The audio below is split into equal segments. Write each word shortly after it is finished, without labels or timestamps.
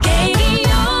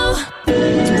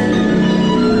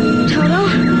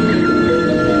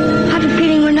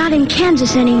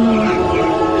Kansas anymore.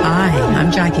 Hi,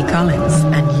 I'm Jackie Collins,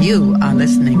 and you are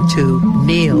listening to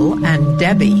Neil and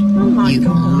Debbie. You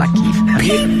lucky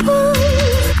People!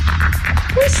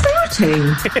 We're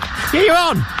starting. Yeah, you're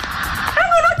on. Hang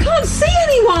on, I can't see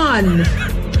anyone.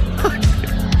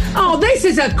 Oh, this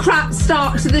is a crap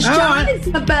start to the show. It's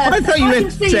my birthday. I thought you were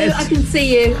I can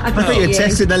see you. I thought you were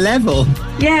testing the level.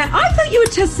 Yeah, I thought you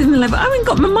were testing the level. I haven't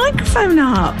got my microphone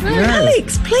up. No.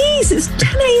 Alex, please, it's 10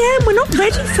 a.m. We're not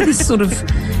ready for this sort of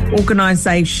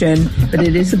organisation. But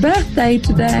it is a birthday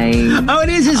today. Oh, it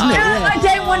is, isn't it? I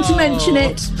don't want to mention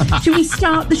it. Should we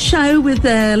start the show with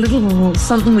a little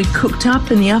something we cooked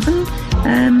up in the oven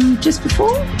just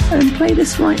before and play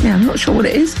this right now? I'm not sure what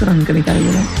it is, but I'm going to go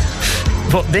with it.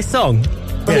 What, this song?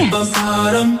 Yes.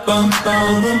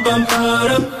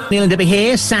 Neil and Debbie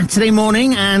here, Saturday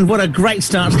morning, and what a great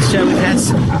start to the show we've had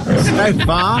so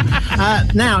far.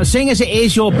 Now, seeing as it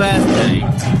is your birthday...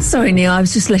 Sorry, Neil, I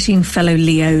was just letting fellow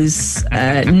Leos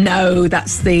know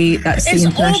that's the It's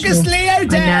August Leo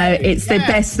Day! I know, it's the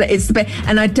best,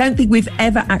 and I don't think we've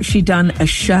ever actually done a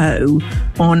show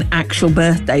on actual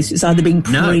birthdays. It's either been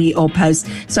pre or post.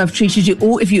 So I've treated you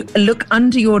all. If you look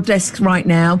under your desk right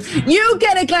now, you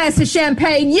get a glass of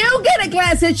champagne. You get a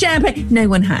glass of champagne. No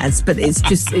one has, but it's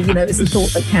just, it's the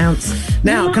thought that counts.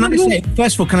 Now,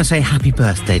 first of all, can I say happy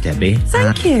birthday, Debbie?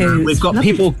 Thank you. We've got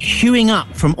people queuing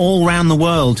up from all around the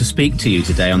world to speak to you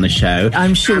today on the show.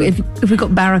 I'm sure if we've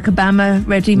got Barack Obama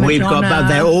ready, Madonna.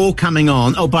 They're all coming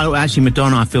on. Oh, by the way, actually,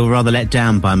 Madonna, I feel rather let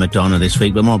down by Madonna this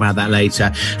week, but more about that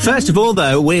later. First of all,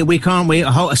 though, we can't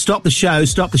stop the show.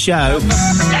 Lisa!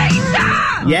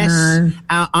 Yes,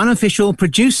 our unofficial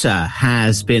producer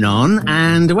has been on,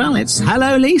 and, well, it's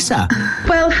hello, Lisa.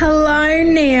 Well, hello,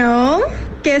 Neil.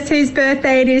 Guess whose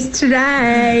birthday it is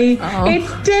today? Oh.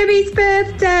 It's Debbie's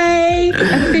birthday.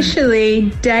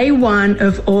 Officially day 1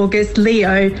 of August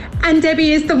Leo, and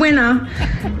Debbie is the winner.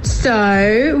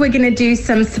 So we're going to do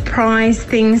some surprise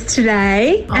things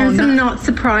today and some not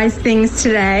surprise things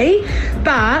today.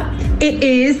 But it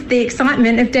is the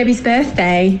excitement of Debbie's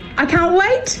birthday. I can't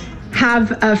wait.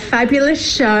 Have a fabulous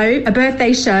show, a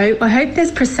birthday show. I hope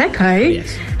there's Prosecco.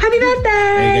 Yes. Happy birthday.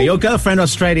 There you go. Your girlfriend,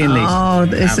 Australian Lisa. Oh,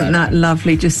 isn't that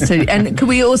lovely just to... And can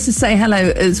we also say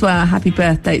hello as well, happy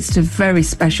birthday. It's very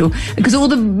special because all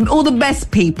the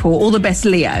best people, all the best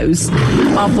Leos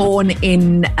are born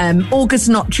in August,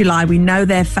 not July. We know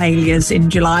they're failures in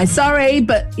July. Sorry,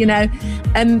 but,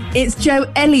 it's Joe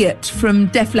Elliott from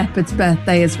Def Leppard's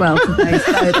birthday as well today.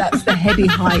 So that's the heady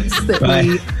heights that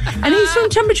we... And he's from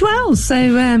Tunbridge Wells, so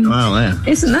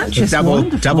isn't that just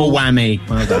wonderful? Double whammy.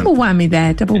 Well done. Double whammy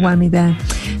there.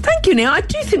 Thank you, Neil. I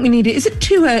do think we need it. Is it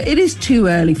too early? It is too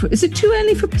early for... Is it too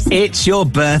early for Prosecco? It's your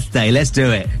birthday. Let's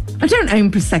do it. I don't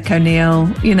own Prosecco,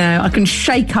 Neil. I can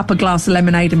shake up a glass of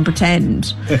lemonade and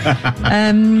pretend.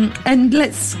 And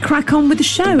let's crack on with the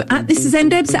show. This is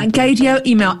ndebs at Gadio.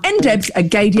 Email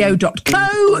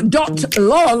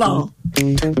ndebs@gadio.co.la.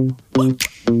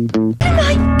 Oh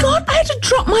my God, I had to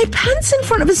drop my pants in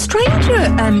front of a stranger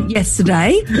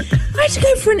yesterday. I had to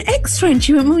go for an X-ray and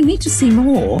she went, well, we need to see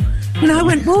more. And I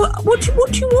went, well, what do you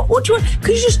want?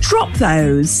 Could you just drop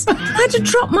those? I had to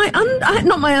drop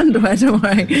not my underwear, don't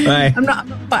worry. Right. I'm not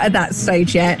quite at that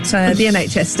stage yet. The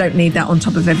NHS don't need that on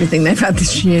top of everything they've had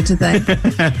this year, do they?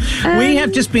 We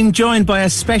have just been joined by a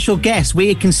special guest.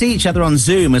 We can see each other on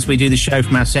Zoom as we do the show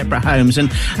from our separate homes.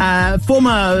 And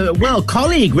former,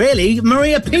 colleague, really,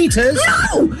 Maria Peters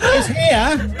is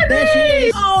here. There she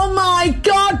is. Oh, my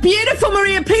God. Beautiful,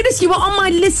 Maria Peters. You are on my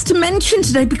list to mention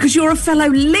today because you're a fellow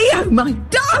Leo, my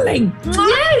darling.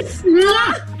 Yes.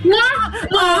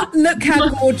 Oh, look how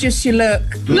gorgeous you look.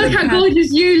 Look how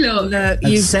gorgeous you look.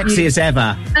 As sexy as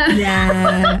ever.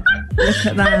 Yeah. Look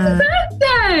at that.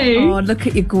 Birthday. Oh, look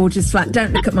at your gorgeous flat.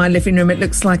 Don't look at my living room. It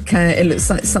looks like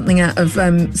something out of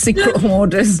Secret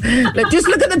Orders. Just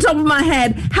look at the top of my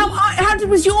head. How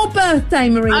was your birthday,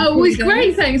 Maria? Oh, it was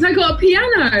great, thanks. I got a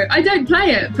piano. I don't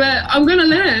play it, but I'm going to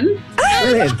learn.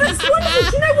 Oh, that's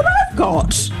wonderful. Do you know what I've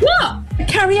got? What? A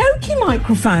karaoke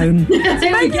microphone. There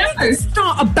we Maybe go. we can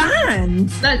start a band.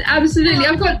 That's absolutely.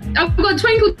 I've got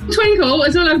Twinkle Twinkle.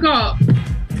 That's all I've got.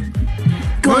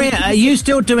 Maria, are you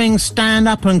still doing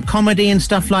stand-up and comedy and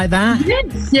stuff like that?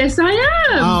 Yes, I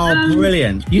am. Oh,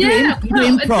 brilliant. You do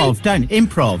improv, don't you?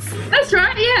 Improv. That's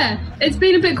right, yeah. It's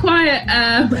been a bit quiet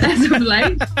as of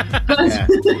late. But,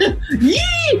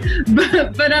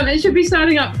 but it should be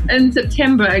starting up in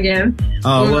September again.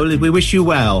 Oh, well, we wish you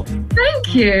well.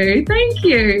 Thank you.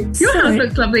 Your house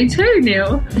looks lovely too,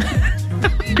 Neil.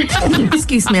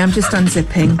 Excuse me, I'm just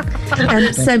unzipping.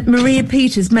 So, Maria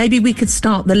Peters, maybe we could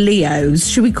start the Leos.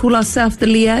 Should we call ourselves the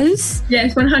Leos?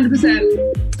 Yes,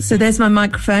 100%. So there's my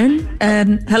microphone.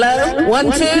 Hello?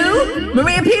 1, 2.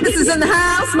 Maria Peters is in the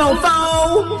house,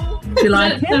 mofo. Do you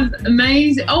like it?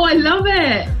 Amazing. Oh, I love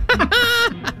it.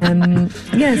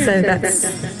 So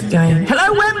that's going.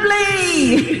 Hello,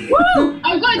 Wembley! Woo!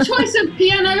 I've got a choice of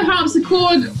piano,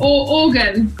 harpsichord, or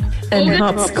organ.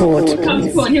 Harpsichord.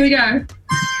 Harpsichord. Here we go.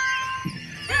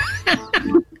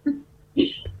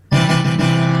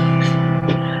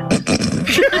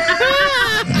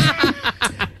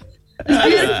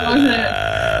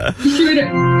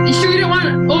 You sure you don't want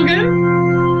organ?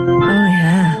 Oh,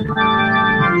 yeah.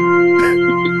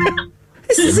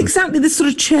 This is exactly the sort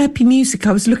of chirpy music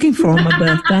I was looking for on my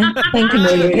birthday. Thank you,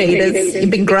 Maria Peters. You've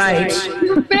been great.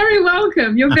 You're very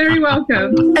welcome. You're very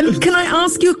welcome. Can I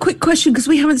ask you a quick question? Because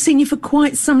we haven't seen you for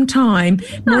quite some time.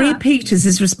 Maria Peters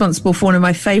is responsible for one of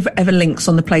my favourite ever links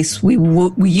on the place we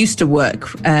used to work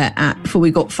at before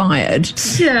we got fired.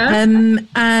 Yeah. And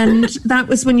that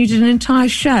was when you did an entire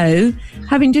show,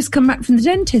 having just come back from the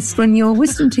dentist when your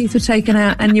wisdom teeth were taken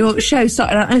out, and your show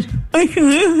started out,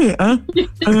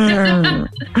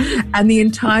 and the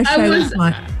entire show was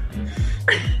like...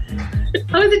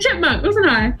 I was a chipmunk, wasn't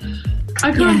I?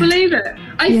 I can't believe it.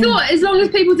 I thought as long as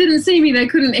people didn't see me, they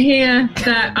couldn't hear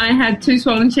that I had 2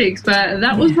 swollen cheeks, but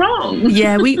that was wrong.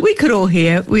 Yeah, we could all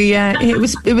hear. It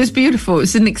was beautiful. It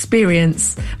was an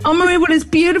experience. Oh, Maria, well, it's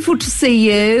beautiful to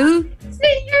see you.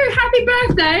 See you. Happy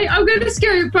birthday. I'm going to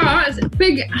scoop, but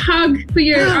big hug for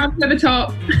you. I'm to the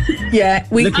top. Yeah,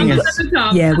 we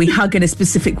hug in a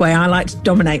specific way. I like to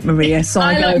dominate Maria, so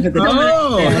I go over the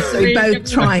top. Yeah, so we both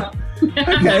try.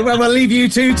 Okay, well, we'll leave you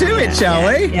two to it, shall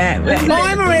we? Yeah.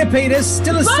 Bye, Maria Peters.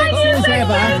 Still as sexy as ever.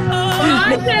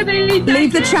 Bye, Debbie.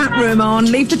 Leave the chat room on.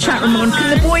 Leave the chat room on.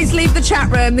 Can the boys leave the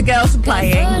chat room? The girls are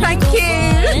playing. Thank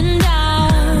you.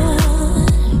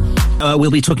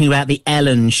 We'll be talking about the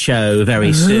Ellen show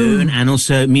very soon, and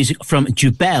also music from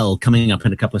Jubel coming up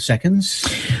in a couple of seconds.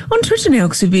 On Twitter, Neil,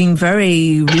 because we've been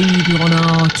very rude on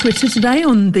our Twitter today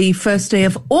on the first day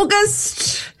of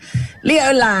August.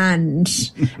 Leoland.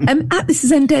 At This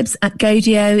Is ndebs at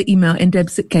Gadio. Email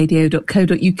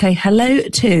ndebs@gadio.co.uk. Hello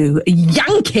to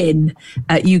Yankin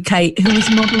UK, who is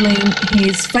modelling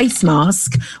his face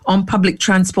mask on public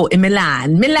transport in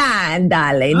Milan. Milan,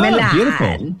 darling, Milan.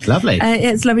 Beautiful. Lovely.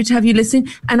 It's lovely to have you listening.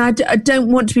 And I don't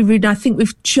want to be rude. I think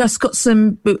we've just got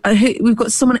we've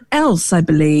got someone else, I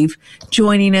believe,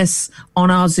 joining us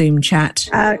on our Zoom chat.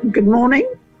 Good morning.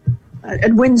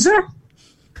 At Windsor.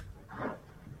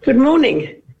 Good morning.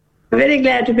 I'm very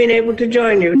glad to have been able to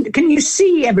join you. Can you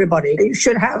see everybody? You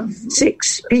should have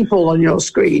 6 people on your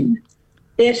screen.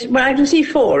 Yes, well, I can see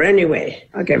 4 anyway.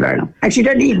 Okay, fair enough. Actually, you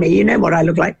don't need me. You know what I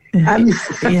look like.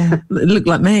 Yeah, look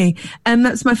like me. And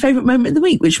that's my favourite moment of the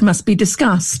week, which must be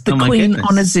discussed. The Queen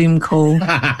on a Zoom call.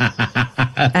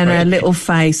 And a little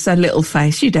face.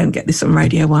 You don't get this on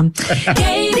Radio 1.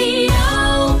 Radio.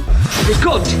 The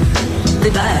good,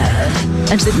 the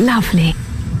bad, and the lovely.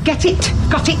 Get it,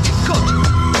 got it, good.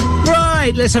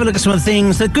 Right, let's have a look at some of the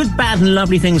things, the good, bad and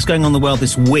lovely things going on in the world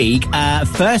this week.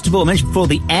 First of all, I mentioned before,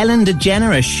 the Ellen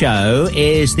DeGeneres show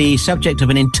is the subject of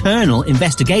an internal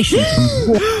investigation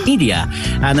from media.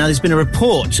 Now, there's been a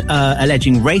report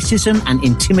alleging racism and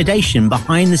intimidation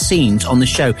behind the scenes on the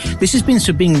show. This has been sort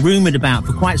of being rumoured about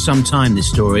for quite some time, this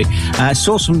story. A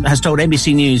source has told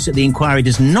NBC News that the inquiry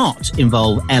does not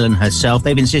involve Ellen herself.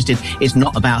 They've insisted it's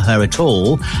not about her at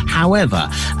all. However,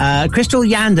 Crystal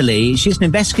Yanderley, she's an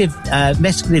investigative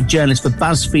journalist for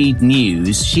BuzzFeed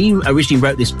News. She originally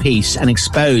wrote this piece and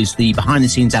exposed the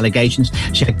behind-the-scenes allegations.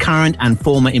 She had current and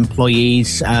former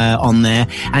employees on there.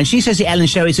 And she says the Ellen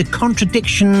show is a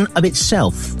contradiction of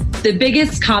itself. The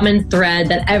biggest common thread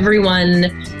that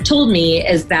everyone told me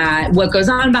is that what goes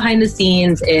on behind the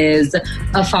scenes is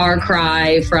a far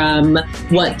cry from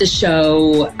what the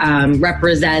show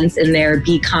represents in their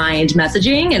Be Kind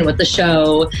messaging and what the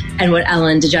show and what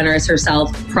Ellen DeGeneres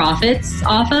herself profits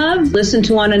off of. Listen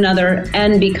to one another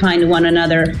and be kind to one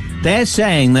another. They're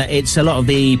saying that it's a lot of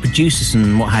the producers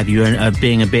and what have you are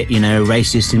being a bit,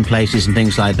 racist in places and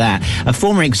things like that. A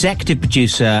former executive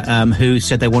producer who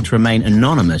said they want to remain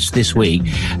anonymous this week,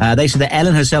 they said that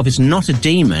Ellen herself is not a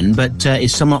demon, but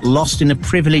is somewhat lost in a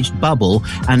privileged bubble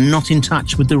and not in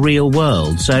touch with the real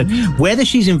world. So whether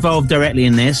she's involved directly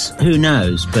in this, who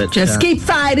knows? But just keep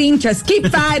fighting, just keep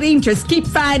fighting, just keep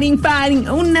fighting.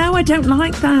 Oh, no, I don't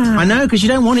like that. I know, because you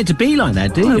don't want it to be like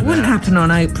that, do you? It wouldn't happen on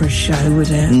Oprah's show,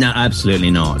 would it? No, absolutely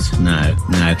not. No.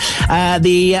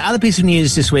 The other piece of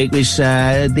news this week was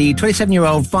the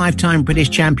 27-year-old 5-time British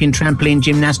champion trampoline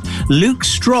gymnast Luke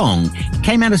Strong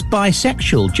came out as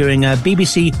bisexual during a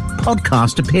BBC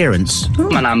podcast appearance.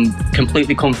 And I'm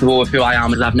completely comfortable with who I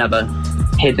am, as I've never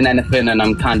hidden anything, and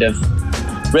I'm kind of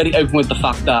really open with the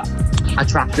fact that I'm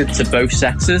attracted to both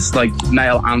sexes, like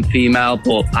male and female,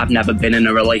 but I've never been in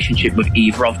a relationship with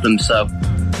either of them, so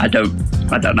I don't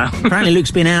know. Apparently Luke's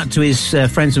been out to his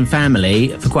friends and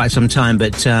family for quite some time,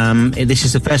 but this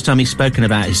is the first time he's spoken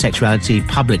about his sexuality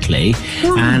publicly.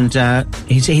 Oh. And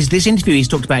this interview, he's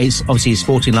talked about his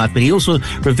sporting life, but he also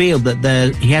revealed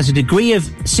that he has a degree of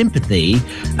sympathy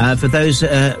for those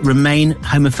that remain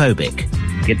homophobic.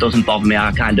 It doesn't bother me.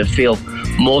 I kind of feel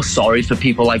more sorry for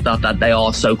people like that they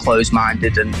are so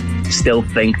close-minded and still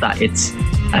think that it's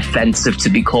offensive to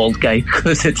be called gay,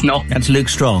 because it's not. That's Luke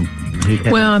Strong.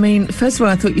 Well, I mean, first of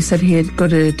all, I thought you said he had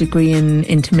got a degree in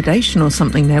intimidation or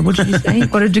something there. What did you say?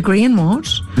 Got a degree in what?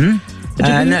 He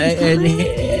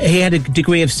had a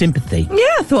degree of sympathy. Yeah,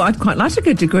 I thought I'd quite like a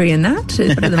good degree in that.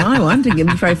 It's better than my one. Didn't get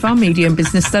me very far. Media and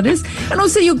business studies. And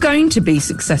also, you're going to be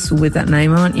successful with that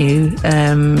name, aren't you?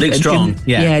 Luke Strong.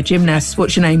 Yeah, gymnast.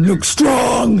 What's your name? Luke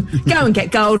Strong. Go and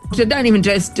get gold. Don't even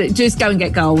just go and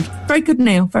get gold. Very good,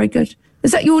 Neil. Very good.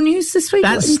 Is that your news this week?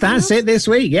 That's it this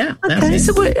week, yeah. Okay,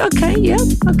 so okay.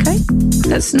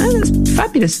 That's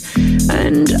fabulous.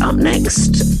 And up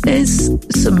next is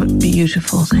some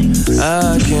beautiful things.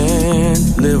 I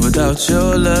can't live without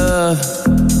your love.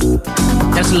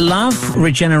 That's Love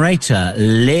Regenerator,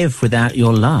 Live Without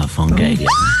Your Love on Gadia.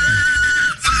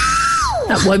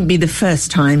 That won't be the first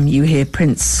time you hear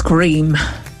Prince scream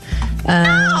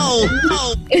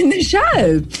in the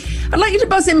show. I'd like you to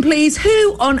buzz in, please.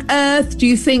 Who on earth do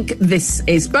you think this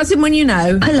is? Buzz in when you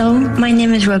know. Hello, my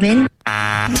name is Robin.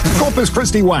 Corpus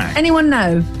Christi Wang. Anyone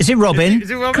know? Is it Robin? Is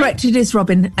it Robin? Correct, it is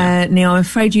Robin. Neil, I'm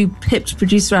afraid you pipped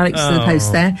producer Alex to the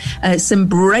post there. Some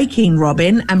breaking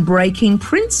Robin and breaking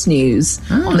Prince news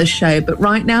on the show. But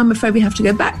right now, I'm afraid we have to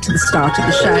go back to the start of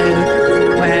the show,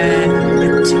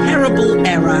 where a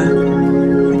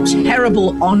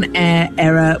terrible on-air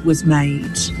error was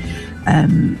made.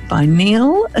 By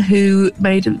Neil, who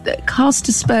made cast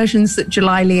aspersions that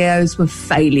July Leos were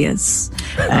failures.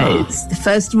 It's the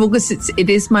 1st of August. It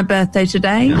is my birthday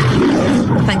today.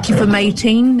 Thank you for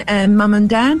mating, Mum and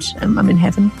Dad. Mum in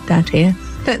heaven, Dad here.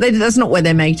 That's not where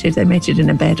they mated. They mated in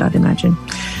a bed, I'd imagine.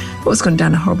 What's gone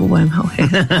down a horrible wormhole here?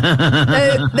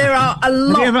 There are a lot.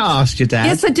 Have you ever asked your dad?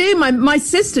 Yes, I do. My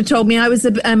sister told me I was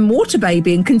a water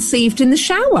baby and conceived in the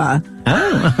shower.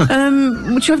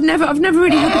 Oh. Which I've never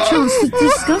really had the chance to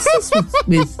discuss this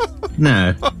with.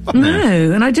 No,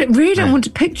 and I don't want to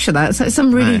picture that. It's like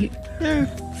some really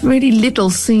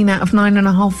little scene out of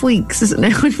 9.5 weeks, isn't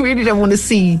it? I really don't want to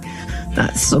see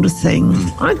that sort of thing.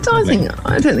 I don't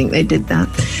think they did that.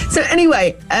 So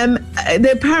anyway,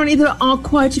 apparently there are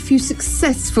quite a few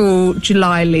successful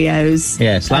July Leos.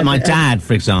 Yes, like my dad,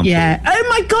 for example. Yeah. Oh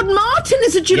my God, Martin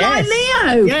is a July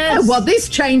Leo. Yes. Oh, well, this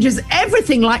changes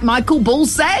everything, like Michael Ball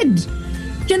said.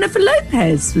 Jennifer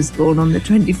Lopez was born on the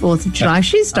 24th of July.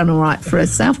 She's done all right for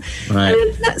herself. Right.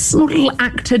 And that's little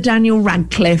actor Daniel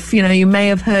Radcliffe. You know, you may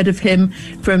have heard of him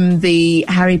from the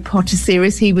Harry Potter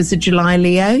series. He was a July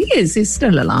Leo. He's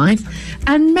still alive.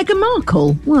 And Meghan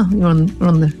Markle. Well, you're on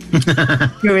the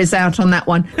jury's out on that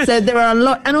one. So there are a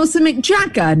lot. And also Mick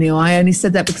Jagger. Neil, I only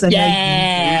said that because I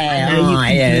know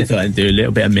you so I do a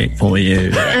little bit of Mick for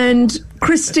you. And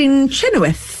Kristen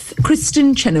Chenoweth. Oh,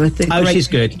 she's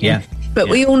good, yeah. But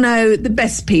we all know the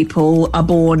best people are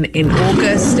born in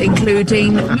August,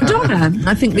 including Madonna.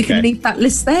 I think we can leave that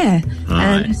list there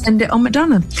and send it on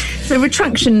Madonna. So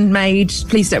retraction made.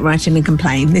 Please don't write in and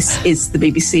complain. This is the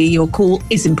BBC. Your call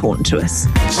is important to us.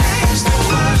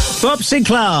 Bob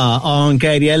Sinclair on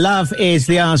Gadia. Love is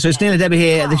the answer. It's Neil and Debbie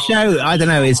here. The show, I don't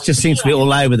know, it just seems to be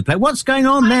all over the place. What's going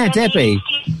on there, Debbie?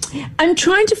 I'm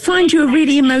trying to find you a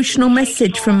really emotional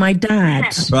message from my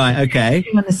dad. Right, okay.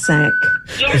 Hang on a sec.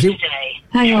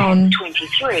 Hang on.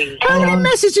 23. How many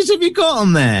messages have you got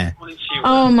on there?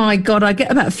 Oh my God, I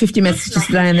get about 50 messages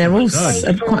a day and they're all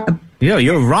quite a...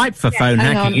 You're ripe for phone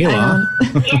hacking, you are.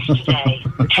 Yesterday,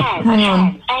 10 Hang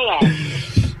on. a.m.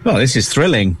 Well, this is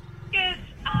thrilling.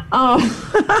 Oh,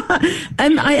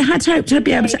 I had hoped I'd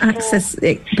be able to access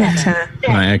it better.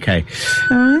 Right, okay.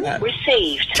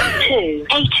 Received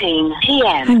 2:18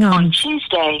 p.m. Hang on.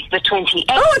 Tuesday, the 28th.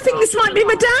 Oh, I think this might be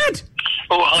my dad.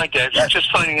 Oh, hi, Deb.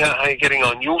 Just finding out how you're getting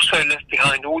on. You also left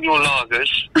behind all your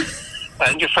lagers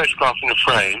and your photograph in a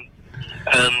frame.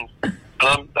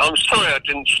 I'm sorry I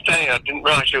didn't stay. I didn't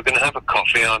realise you were going to have a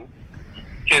coffee. I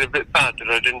feel a bit bad that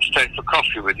I didn't stay for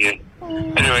coffee with you.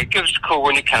 Anyway, give us a call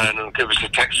when you can and give us a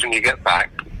text when you get back.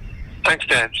 Thanks,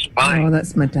 Deb. Bye. Oh,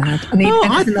 that's my dad. And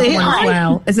there's another one as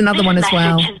well. There's another one as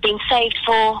well. This message has been saved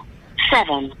for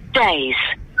 7 days.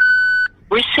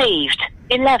 Received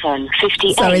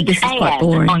 11:58 Sorry, this is quite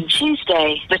boring. on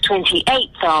Tuesday, the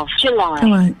 28th of July.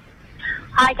 All right.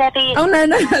 Hi, Debbie. Oh, no.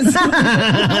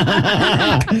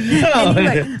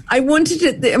 Anyway, I wanted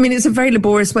to, it's a very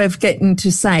laborious way of getting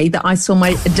to say that I saw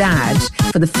my dad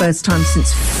for the first time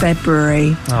since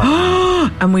February.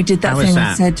 And we did that thing.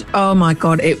 I said, oh my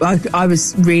God, I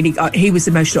was really, he was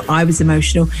emotional, I was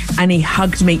emotional, and he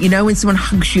hugged me. You know, when someone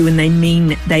hugs you and they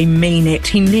mean it,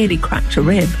 he nearly cracked a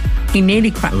rib. He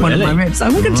nearly cracked one of my ribs. I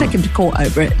wasn't going to take him to court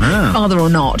over it, father or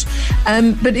not.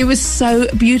 But it was so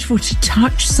beautiful to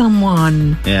touch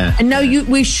someone. Yeah. And no,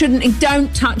 we shouldn't.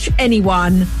 Don't touch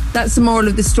anyone. That's the moral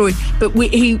of the story. But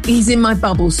he's in my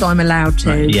bubble, so I'm allowed to.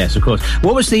 Right, yes, of course.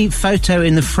 What was the photo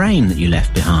in the frame that you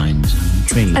left behind?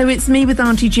 Oh, it's me with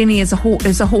Auntie Ginny as a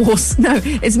horse. No,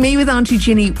 it's me with Auntie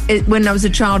Ginny when I was a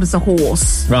child as a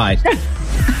horse. Right.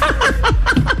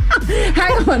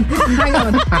 Hang on.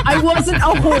 I wasn't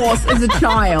a horse as a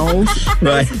child.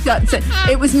 Right.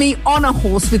 It was me on a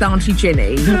horse with Auntie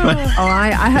Ginny. Right. All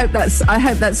right. I hope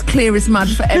that's clear as mud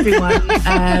for everyone.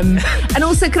 And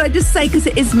also, could I just say, because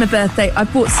it is my birthday, I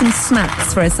bought some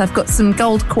snacks for us. I've got some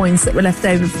gold coins that were left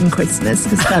over from Christmas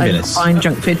because I buying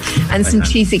junk food, and some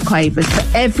cheesy quavers for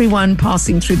everyone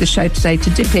passing through the show today to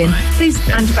dip in. Please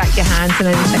hand back your hands and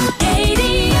everything.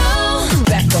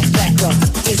 Back up,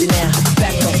 easy now.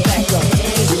 Back up,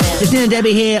 easy now. Christina and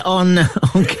Debbie here on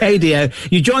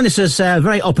KDO. You join us at a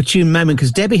very opportune moment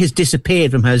because Debbie has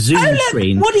disappeared from her Zoom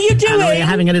screen. What are you doing? And we're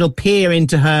having a little peer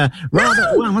into her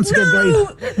once again very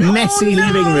messy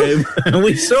living room.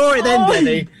 We saw it then,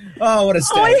 Debbie. Oh, what a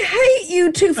state. I hate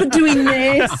you two for doing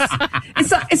this.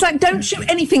 It's like don't shoot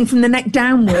anything from the neck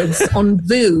downwards on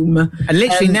Zoom. And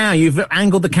literally now you've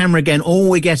angled the camera again. All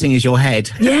we're getting is your head.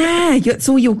 Yeah, it's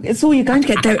all you're going to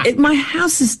get there. My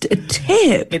house is a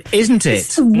tip. Isn't it?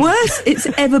 It's the worst it's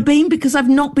ever been because I've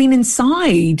not been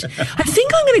inside. I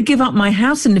think I'm going to give up my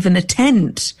house and live in a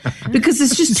tent because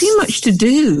there's just too much to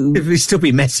do. It will still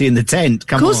be messy in the tent.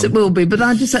 Come on. Of course it will be, but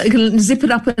I just can zip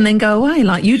it up and then go away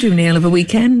like you do, Neil, of a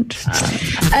weekend.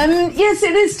 Yes,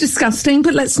 it is disgusting,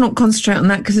 but let's not concentrate on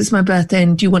that because it's my birthday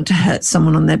and do you want to hurt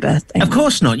someone on their birthday? Of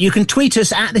course not. You can tweet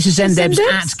us at thisisndebs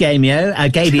at Gamio,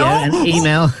 and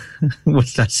email. What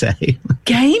did I say?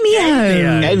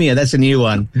 Gamio, that's a new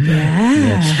one.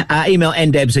 Yeah. Email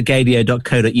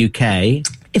ndebs@gadio.co.uk.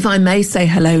 If I may say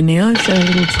hello, Neo, so a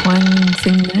little twang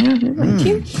thing there. Thank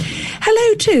you.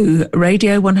 Hello to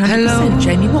Radio 100%, hello.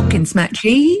 Jamie Watkins, Matt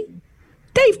G,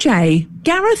 Dave J,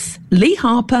 Gareth, Lee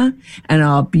Harper, and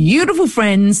our beautiful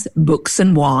friends, Books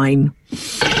and Wine. Do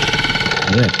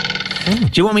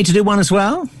you want me to do one as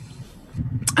well?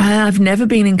 I've never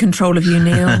been in control of you,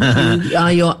 Neil. You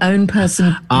are your own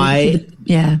person. I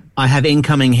have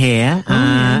incoming here.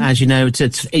 As you know,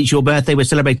 it's your birthday. We're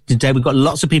celebrating today. We've got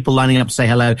lots of people lining up to say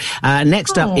hello.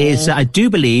 Next up is, I do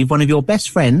believe, one of your best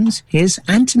friends. Here's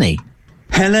Anthony.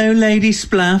 Hello, Lady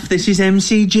Splaff. This is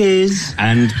MC Jizz.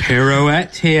 And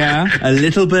Pirouette here. A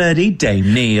little birdie,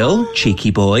 Dame Neil,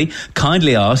 cheeky boy,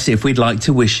 kindly asked if we'd like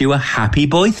to wish you a happy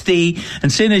birthday.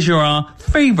 And seeing as you're our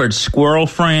favourite squirrel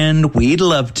friend, we'd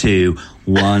love to.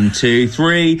 1, 2,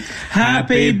 3.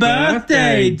 Happy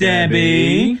birthday,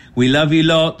 Debbie. We love you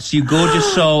lots, you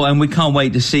gorgeous soul, and we can't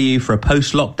wait to see you for a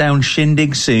post-lockdown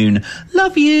shindig soon.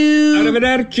 Love you.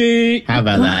 Arrivederci. How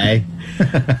about that, eh?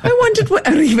 I wondered what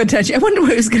he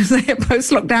was going to say at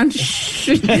post-lockdown.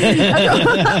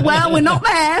 Well, we're not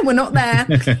there.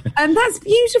 And that's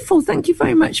beautiful. Thank you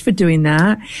very much for doing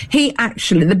that. He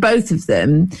actually, the both of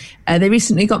them, they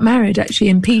recently got married actually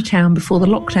in P-Town before the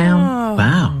lockdown. Oh.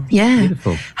 Wow. Yeah.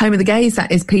 Beautiful. Home of the gays,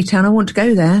 that is P-Town. I want to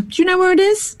go there. Do you know where it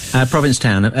is?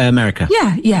 Provincetown, America.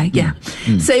 Yeah.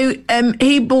 So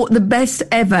he bought the best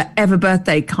ever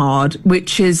birthday card,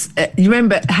 which is, you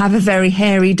remember, have a very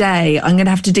hairy day. I'm going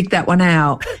to have to dig that one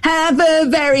out. Have a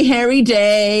very hairy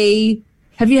day.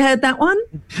 Have you heard that one?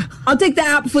 I'll dig that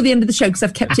out before the end of the show because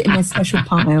I've kept it in my special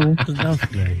pile.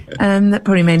 Lovely. That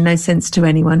probably made no sense to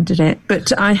anyone, did it?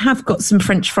 But I have got some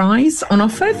French fries on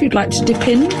offer if you'd like to dip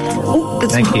in.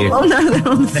 Thank you. Oh, no, they're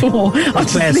on the floor.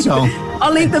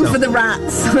 I'll leave them for the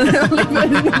rats. I'll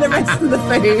leave them for the rest of the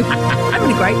food. I'm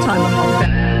having a great time on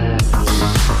holiday.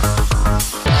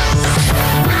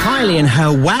 Kylie and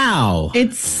her wow.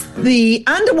 It's the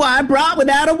underwire bra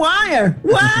without a wire.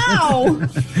 Wow.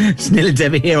 It's Neil and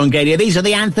Debbie here on Gadio. These are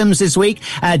the anthems this week.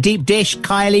 Deep Dish,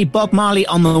 Kylie, Bob Marley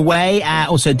on the way.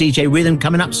 Also DJ Rhythm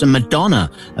coming up. Some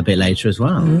Madonna a bit later as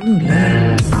well.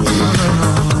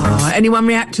 Anyone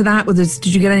react to that? Did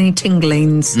you get any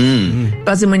tinglings?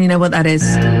 Buzzing when you know what that is.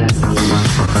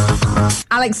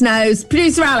 Alex knows.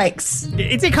 Producer Alex.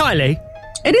 Is it Kylie?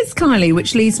 It is Kylie,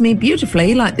 which leads me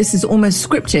beautifully, like this is almost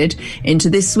scripted, into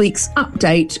this week's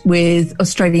update with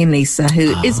Australian Lisa,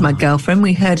 who is my girlfriend.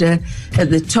 We heard her at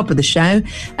the top of the show.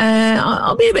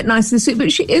 I'll be a bit nicer this week,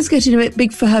 but she is getting a bit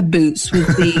big for her boots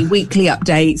with the weekly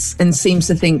updates and seems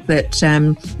to think that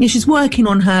she's working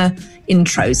on her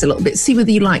intros a little bit. See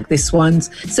whether you like this one.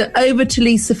 So over to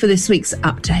Lisa for this week's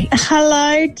update.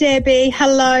 Hello, Debbie.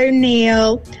 Hello,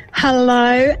 Neil.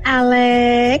 Hello,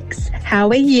 Alex. How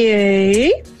are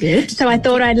you? Good. So I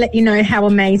thought I'd let you know how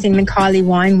amazing the Kylie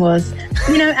wine was.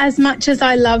 You know, as much as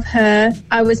I love her,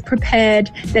 I was prepared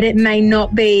that it may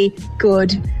not be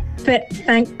good. But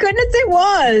thank goodness it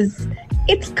was.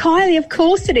 It's Kylie, of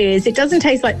course it is. It doesn't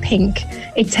taste like pink.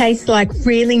 It tastes like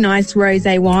really nice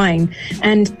rosé wine.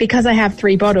 And because I have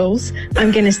 3 bottles,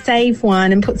 I'm going to save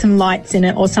one and put some lights in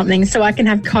it or something so I can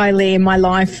have Kylie in my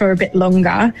life for a bit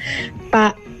longer.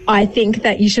 But I think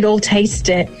that you should all taste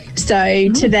it. So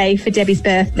today, for Debbie's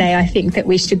birthday, I think that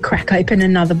we should crack open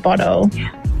another bottle.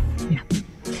 Yeah.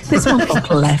 There's one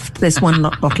bottle left. There's one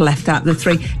bottle left out of the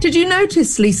 3. Did you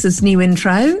notice Lisa's new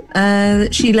intro?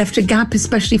 That she left a gap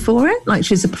especially for it, like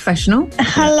she's a professional.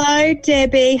 Hello,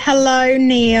 Debbie. Hello,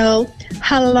 Neil.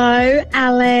 Hello,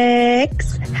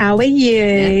 Alex. How are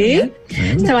you?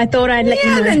 So I thought I'd let you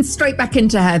know. Then straight back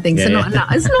into her thing. So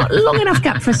it's not long enough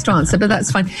gap for us to answer, but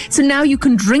that's fine. So now you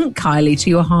can drink Kylie to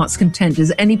your heart's content.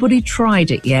 Has anybody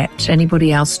tried it yet?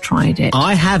 Anybody else tried it?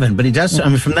 I haven't, but it does. I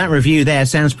mean, from that review there,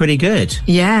 sounds pretty good.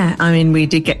 Yeah, I mean, we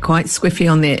did get quite squiffy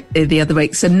on the other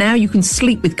week. So now you can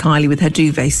sleep with Kylie with her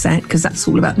duvet set, because that's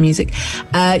all about music.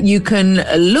 You can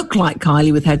look like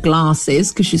Kylie with her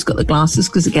glasses, because she's got the glasses,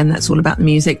 because again, that's all about the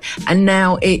music. And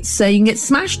now it's you can get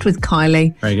smashed with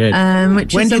Kylie. Very good. When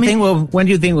do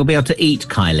you think we'll be able to eat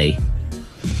Kylie?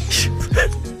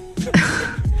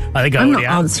 I think I'm not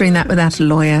answering that without a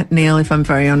lawyer, Neil, if I'm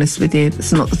very honest with you.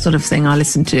 It's not the sort of thing I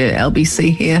listen to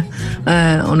LBC here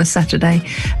on a Saturday.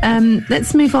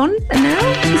 Let's move on now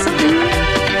to something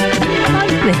like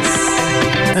this.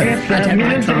 It's the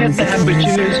music that we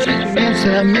choose. It's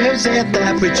the music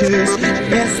that we choose.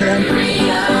 It's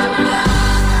the...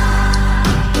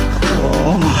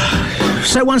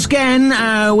 So once again,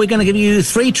 we're going to give you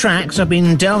 3 tracks. I've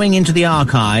been delving into the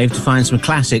archive to find some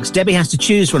classics. Debbie has to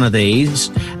choose one of these,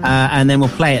 and then we'll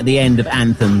play at the end of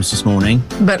Anthems this morning.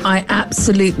 But I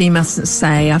absolutely mustn't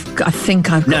say. I think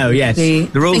I've got the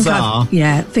rules are.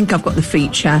 I think I've got the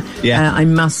feature. Yeah. I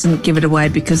mustn't give it away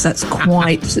because that's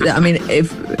quite. I mean,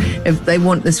 if they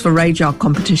want this for radar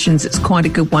competitions, it's quite a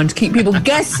good one to keep people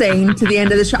guessing to the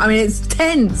end of the show. I mean, it's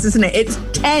tense, isn't it? It's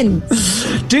tense.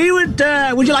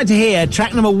 Would you like to hear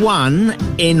track number 1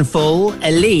 in full?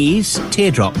 Elise,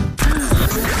 Teardrop.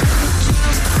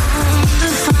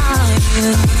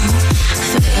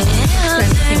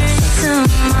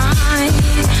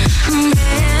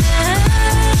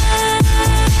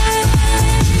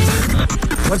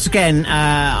 Once again,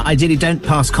 ideally don't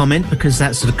pass comment because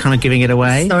that's sort of kind of giving it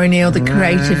away. Sorry, Neil, the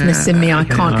creativeness in me, I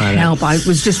can't help. I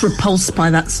was just repulsed by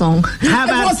that song.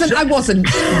 I wasn't.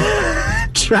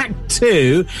 Track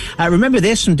 2. Remember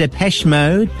this from Depeche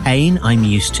Mode, Pain I'm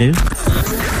Used To. Yeah,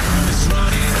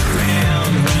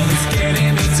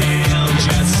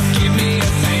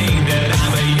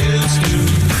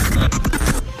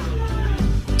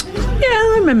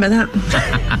 I remember that.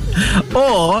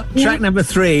 Or track number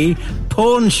 3,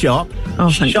 Pawn Shop,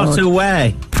 Shot God.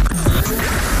 Away.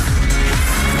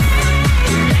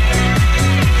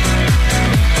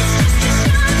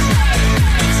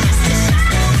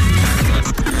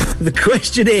 The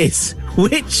question is,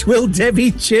 which will Debbie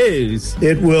choose?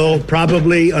 It will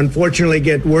probably, unfortunately,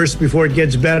 get worse before it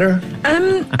gets better.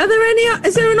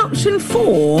 Is there an option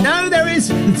 4? No, there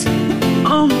isn't.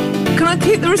 Oh, can I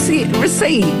keep the receipt?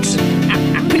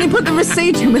 Can you put the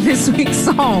receipt in with this week's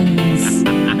songs?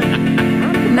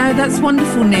 No, that's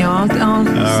wonderful, Neil. All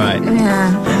right.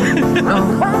 Yeah.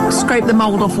 I'll scrape the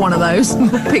mould off one of those and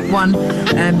pick one before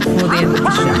the end of the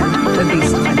show. At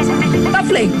least.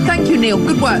 Lovely. Thank you, Neil.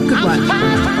 Good work. Good work.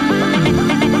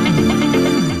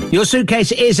 Your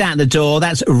suitcase is at the door.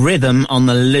 That's Rhythm on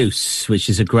the Loose, which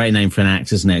is a great name for an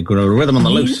act, isn't it? Rhythm on the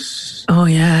Loose. Oh,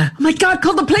 yeah. Oh, my God,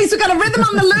 call the police. We've got a rhythm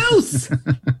on the loose.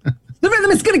 The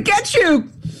rhythm is going to get you.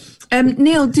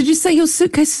 Neil, did you say your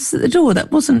suitcase is at the door? That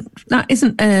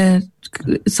isn't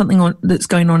something that's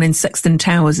going on in Sexton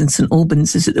Towers in St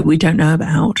Albans, is it, that we don't know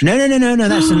about? No.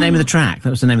 That's the name of the track. That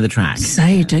was the name of the track.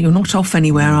 Say, you're not off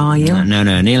anywhere, are you?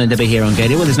 No. Neil and Debbie here on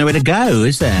Gadio. Well, there's nowhere to go,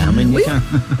 is there? I mean, you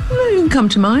can come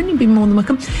to mine. You'd be more than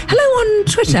welcome. Hello on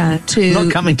Twitter to...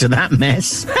 Not coming to that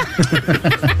mess.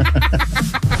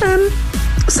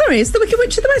 Sorry, it's the Wicked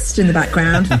Witch of the West in the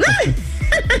background.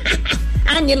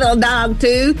 And your little dog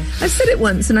too. I've said it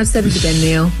once and I've said it again,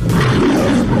 Neil.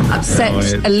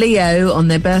 Upset a Leo on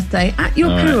their birthday at your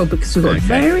peril because we've got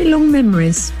very long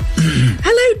memories.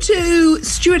 Hello to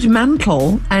Stuart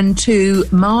Mantle and to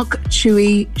Mark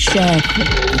Chewy Share,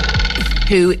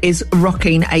 who is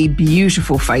rocking a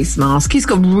beautiful face mask. He's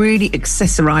got really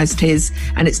accessorised his,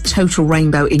 and it's total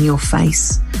rainbow in your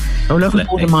face. Oh, lovely. I've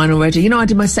ordered mine already. You know, I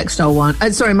did my sex doll one.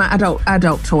 Sorry, my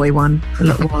adult toy one. A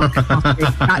little while.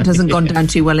 That hasn't gone down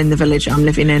too well in the village I'm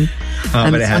living in.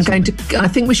 But it I'm going to. I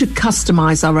think we should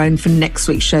customise our own for next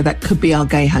week's show. That could be our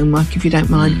gay homework, if you don't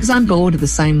mind, because I'm bored of the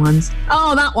same ones.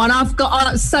 Oh, that one I've got. Oh,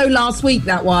 that's so last week.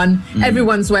 That one.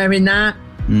 Everyone's wearing that.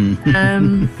 You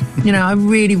know, I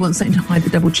really want something to hide the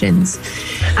double chins.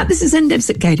 This is ndebs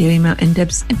at Gadio. Email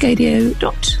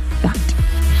ndebs@gadio.that.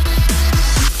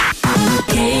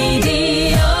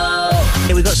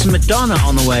 Yeah, we've got some Madonna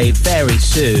on the way very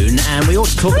soon, and we ought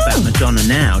to talk about Madonna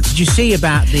now. Did you see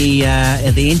about the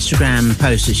Instagram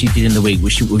post that she did in the week,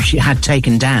 which she had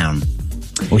taken down?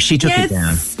 Or she took it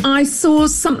down? I saw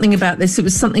something about this. It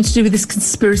was something to do with this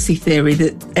conspiracy theory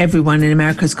that everyone in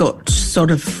America's got sort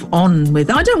of on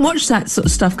with. I don't watch that sort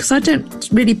of stuff because I don't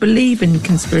really believe in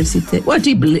conspiracy theory. Well, I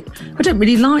do believe. I don't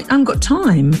really like. I haven't got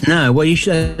time. No, well, you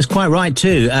should. It's quite right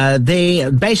too.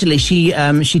 Basically she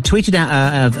tweeted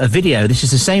out a video. This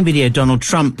is the same video Donald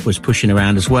Trump was pushing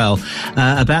around as well,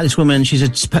 about this woman. She's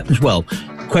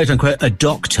quote unquote, a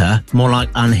doctor, more like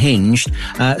unhinged.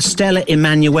 Stella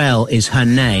Emanuel is her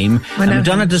name.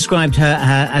 Madonna described her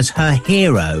as her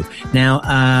hero.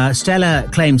 Now, Stella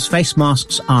claims face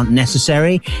masks aren't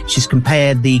necessary. She's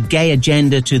compared the gay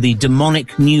agenda to the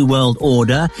demonic New World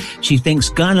Order. She thinks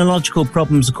gynecological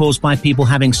problems are caused by people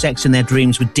having sex in their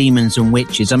dreams with demons and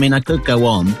witches. I mean, I could go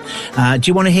on. Do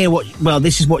you want to hear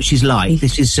this is what she's like.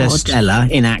 This is Stella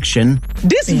in action.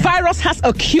 This virus has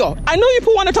a cure. I know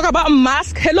people want to talk about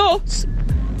mask. Hello?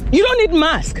 You don't need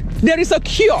mask. There is a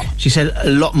cure. She said a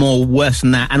lot more worse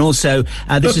than that. And also,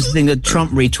 this is the thing that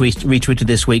Trump retweeted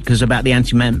this week, because about the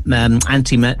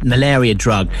anti-malaria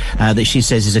drug that she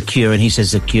says is a cure, and he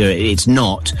says a cure. It's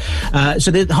not.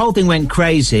 So the whole thing went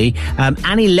crazy.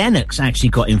 Annie Lennox actually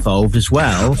got involved as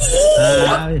well.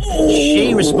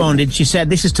 She responded. She said,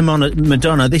 "This is to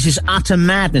Madonna. This is utter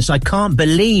madness. I can't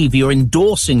believe you're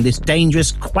endorsing this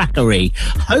dangerous quackery.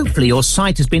 Hopefully your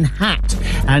site has been hacked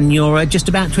and you're just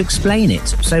about to explain it."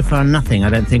 So far, nothing, I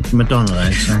don't think, from Madonna,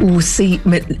 though. So. Oh, see,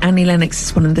 Annie Lennox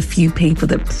is one of the few people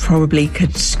that probably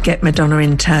could get Madonna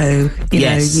in tow.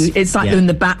 It's like when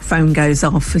the bat phone goes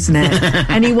off, isn't it?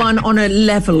 Anyone on a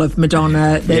level of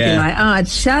Madonna, they'd be like,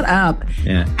 shut up.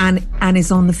 Yeah. And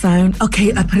Annie's on the phone.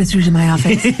 Okay, I put her through to my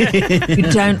office. You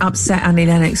don't upset Annie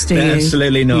Lennox, do you?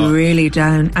 Absolutely not. You really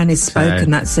don't. Annie's spoken,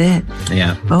 that's it.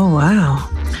 Yeah. Oh, wow.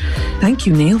 Thank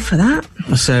you, Neil, for that.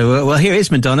 So, here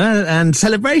is Madonna and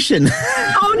Celebration.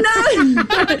 Oh, no!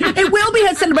 It will be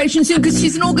her celebration soon because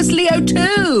she's an August Leo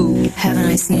too. Haven't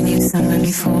I seen you somewhere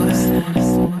before?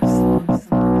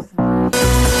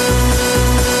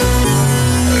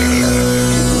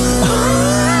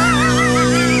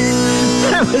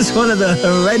 That was one of the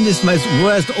horrendous,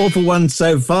 worst, awful ones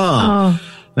so far. Oh.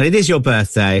 But it is your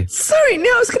birthday. Sorry, no,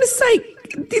 I was going to say,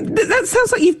 that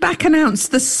sounds like you've back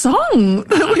announced the song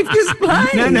that we've just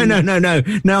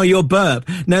played. No, your burp.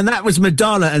 No, that was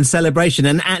Madonna and Celebration.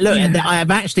 And look, I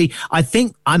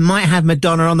think I might have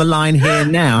Madonna on the line here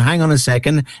now. Hang on a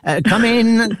second. Come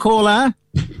in, caller.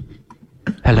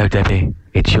 Hello, Debbie.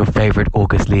 It's your favourite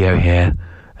August Leo here.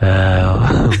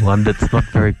 One that's not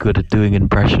very good at doing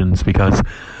impressions because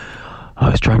I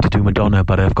was trying to do Madonna,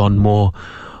 but I've gone more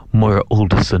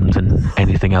Alderson than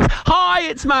anything else. Hi,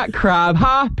 it's Matt Crab.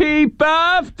 Happy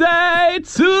birthday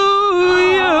to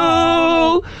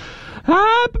you.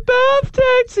 Happy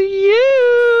birthday to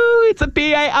you. It's a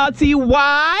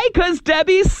B-A-R-T-Y because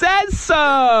Debbie says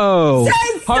so.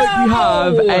 Hope you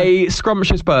have a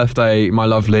scrumptious birthday, my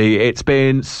lovely. It's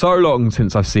been so long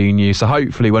since I've seen you, so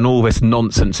hopefully when all this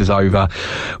nonsense is over,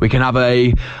 we can have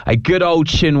a good old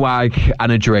chinwag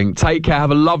and a drink. Take care, have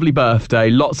a lovely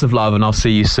birthday, lots of love, and I'll see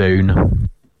you soon.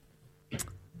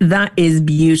 That is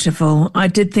beautiful. I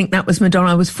did think that was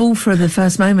Madonna. I was fooled for the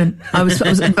first moment. I was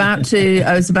about to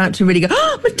really go,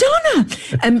 oh, Madonna.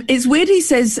 It's weird. He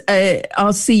says,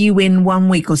 I'll see you in 1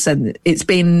 week or so. It's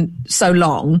been so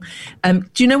long. Do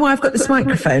you know why I've got this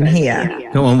microphone here?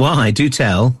 Go on, why? Do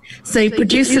tell. So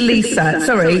producer Lisa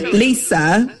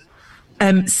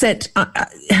set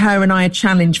her and I a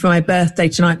challenge for my birthday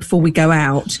tonight before we go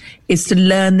out is to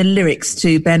learn the lyrics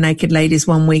to Bare Naked Ladies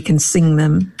 1 week and sing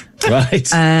them.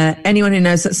 Right. Anyone who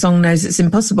knows that song knows it's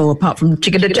impossible, apart from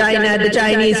Chicken to China, the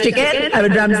Chinese chicken, have a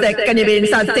drumstick, can you be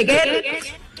inside stick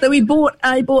it? So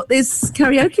I bought this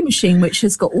karaoke machine, which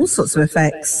has got all sorts of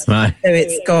effects. Right. So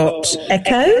it's got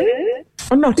echo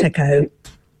or not echo,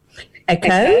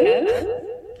 echo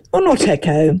or not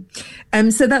echo.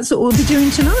 So that's what we'll be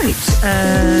doing tonight.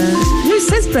 Who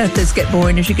says birthdays get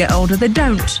boring as you get older? They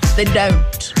don't. They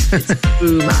don't. It's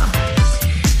boomer.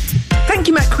 Thank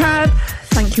you, Matt Crab.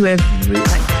 Thank you, everybody.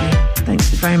 Thank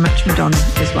you very much, Madonna,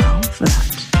 as well, for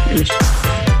that. Delicious.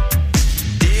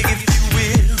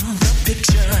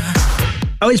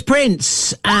 Oh, it's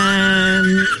Prince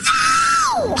and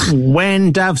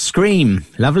When Doves Scream.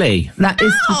 Lovely. That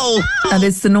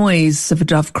is the noise of a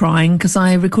dove crying, because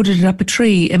I recorded it up a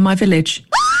tree in my village.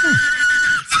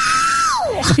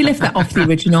 If you left that off the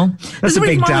original. That's a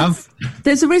big dove.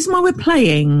 There's a reason why we're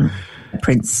playing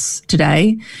Prince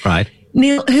today. Right.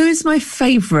 Neil, who is my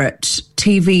favourite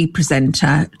TV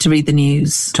presenter to read the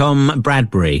news? Tom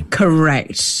Bradbury.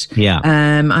 Correct. Yeah.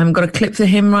 I've got a clip for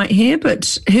him right here,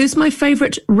 but who's my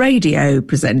favourite radio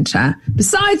presenter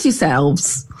besides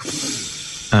yourselves?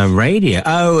 Radio.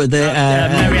 Oh,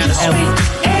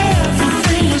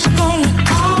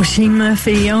 Roisin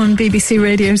Murphy on BBC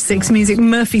Radio 6 Music.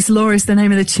 Murphy's Law is the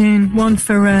name of the tune. One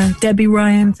for Debbie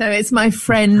Ryan. So it's my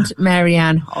friend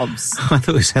Marianne Hobbs. I thought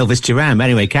it was Elvis Duran.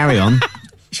 Anyway, carry on.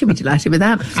 She'll be delighted with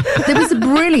that. There was a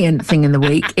brilliant thing in the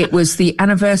week. It was the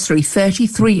anniversary,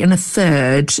 33 and a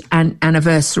third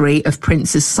anniversary of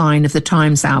Prince's Sign of the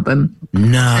Times album.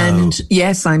 No. And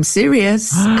yes, I'm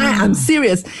serious. I'm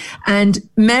serious. And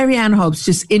Marianne Hobbs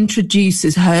just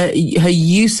introduces her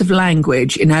use of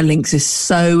language in her links is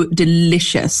so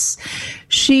delicious.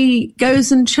 She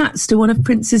goes and chats to one of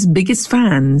Prince's biggest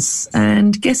fans.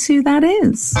 And guess who that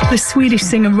is? The Swedish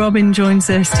singer Robin joins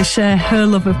us to share her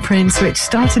love of Prince, which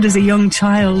started as a young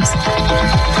child.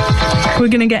 We're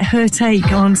going to get her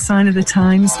take on Sign of the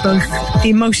Times, both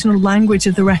the emotional language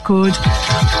of the record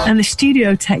and the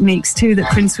studio techniques too that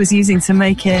Prince was using to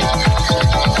make it,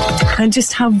 and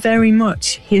just how very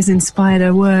much he has inspired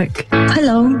her work.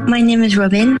 Hello, my name is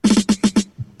Robin.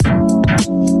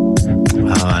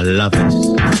 Oh, I love it.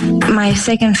 My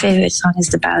second favorite song is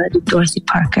the ballad of Dorothy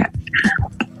Parker.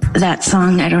 That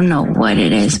song, I don't know what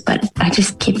it is, but I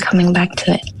just keep coming back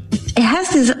to it. It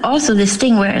has this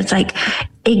thing where it's like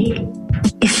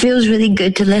it feels really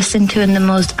good to listen to in the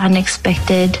most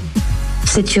unexpected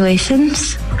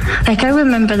situations. Like I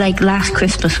remember last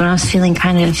Christmas when I was feeling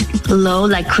kind of low,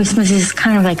 like Christmas is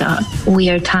kind of like a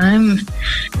weird time.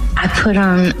 I put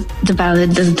on the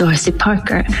ballad of Dorothy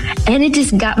Parker and it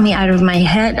just got me out of my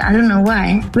head. I don't know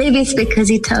why. Maybe it's because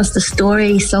he tells the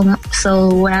story so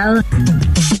well.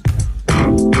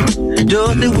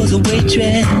 Dorothy was a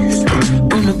waitress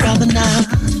on the promenade.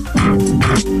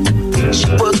 She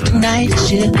worked the night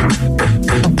shift.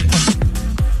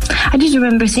 I just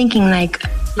remember thinking,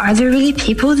 are there really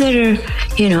people that are,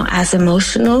 as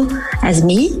emotional as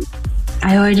me?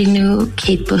 I already knew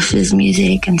Kate Bush's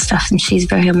music and stuff, and she's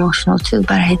very emotional too.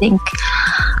 But I think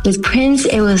with Prince,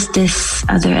 it was this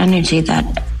other energy that,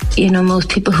 most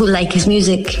people who like his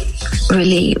music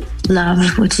really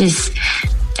love, which is,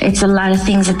 it's a lot of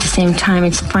things at the same time.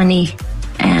 It's funny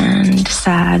and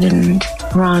sad and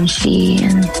raunchy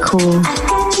and cool.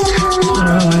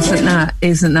 Oh,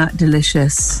 isn't that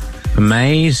delicious?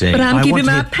 Amazing. But I'm keeping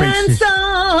my pants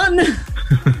on.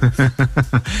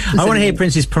 I want to hear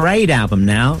Prince's Parade album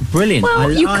now. Brilliant. Well,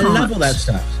 I love all that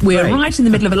stuff. We're right in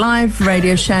the middle of a live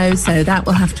radio show, so that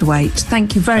will have to wait.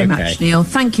 Thank you very much, Neil.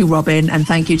 Thank you, Robin. And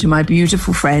thank you to my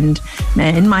beautiful friend,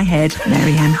 in my head,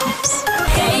 Marianne Hobbs.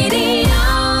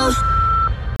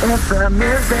 It's the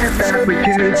music that we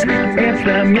choose. It's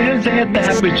the music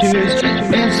that we choose.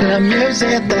 It's the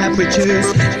music that we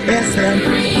choose. It's the...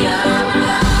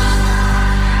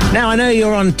 Now, I know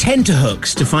you're on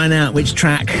tenterhooks to find out which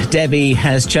track Debbie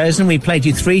has chosen. We played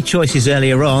you 3 choices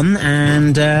earlier on,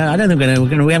 and I don't think we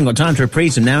haven't got time to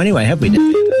reprise them now anyway, have we,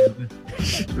 Debbie?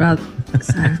 Rather,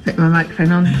 so put my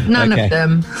microphone on. None of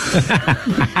them.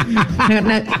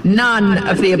 None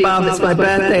of the above. It's my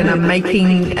birthday, and I'm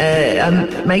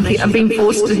being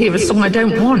forced to hear a song I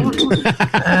don't want.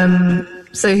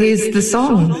 So here's the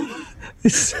song.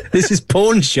 This is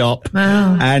Pawn Shop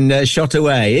and Shot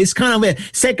Away. It's kind of a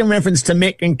second reference to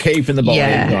Mick and Keith in the bottom.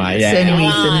 Yeah, it's the only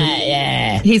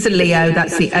reason. He's a Leo.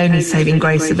 That's the only saving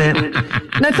grace of it.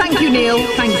 No, thank you, Neil.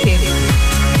 Thank you.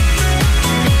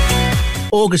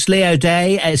 August Leo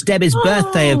Day. It's Debbie's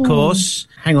birthday, of course.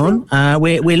 Hang on.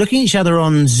 We're looking at each other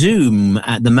on Zoom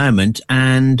at the moment.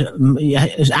 And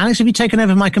Alex, have you taken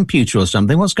over my computer or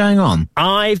something? What's going on?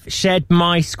 I've shared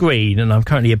my screen and I'm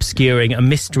currently obscuring a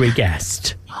mystery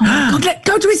guest. Oh, God,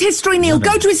 go to his history, Neil.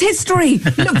 Go to his history.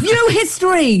 Look, view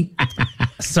history.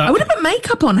 So I would have put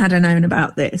makeup on had I known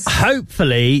about this.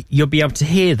 Hopefully, you'll be able to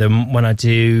hear them when I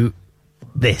do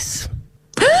this.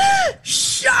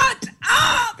 Shut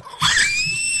up!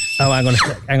 Oh,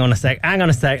 hang on a sec. And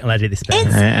I do this bit.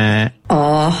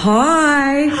 Oh,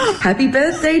 hi. Happy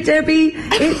birthday, Debbie.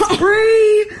 It's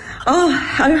Bree. Oh,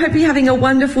 I hope you're having a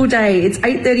wonderful day. It's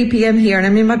 8:30 p.m. here and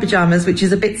I'm in my pajamas, which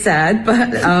is a bit sad,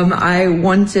 but I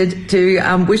wanted to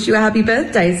wish you a happy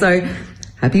birthday. So,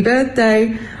 happy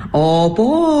birthday. Oh,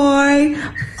 boy.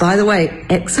 By the way,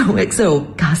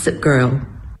 XOXO, Gossip Girl.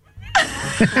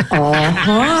 Oh,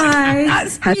 hi.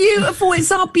 That's beautiful.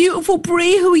 It's our beautiful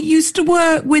Brie who we used to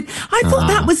work with. I thought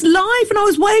that was live and I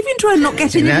was waving to her, not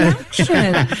getting the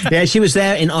reaction. Yeah, she was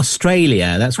there in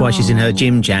Australia. That's why she's in her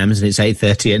gym jams and it's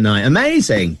 8:30 at night.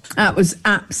 Amazing. That was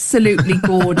absolutely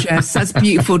gorgeous. That's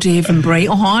beautiful to hear from Brie.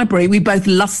 Oh, hi, Brie. We both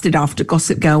lusted after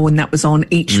Gossip Girl when that was on.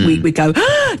 Each week we go,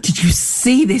 did you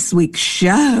see this week's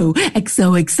show?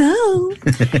 XOXO.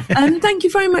 Thank you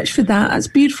very much for that. That's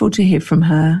beautiful to hear from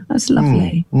her. That's lovely.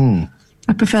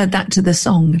 I preferred that to the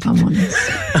song, if I'm honest.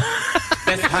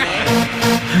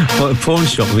 What a pawn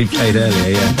shop we played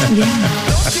earlier,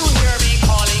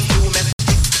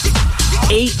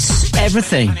 Eats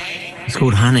everything. It's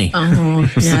called honey. Oh,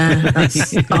 yeah,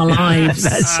 that's our lives.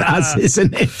 That's us,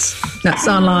 isn't it? That's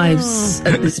our lives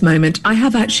at this moment. I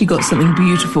have actually got something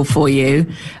beautiful for you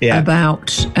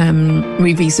about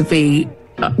vis-a-vis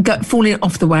falling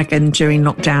off the wagon during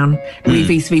lockdown,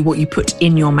 vis-a-vis what you put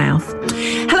in your mouth.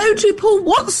 Hello to Paul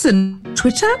Watson.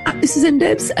 Twitter, this is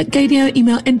NDebs at Gadio.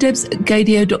 Email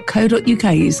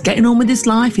ndebs@gadio.co.uk. He's getting on with his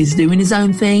life. He's doing his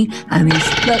own thing and he's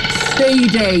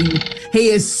succeeding. He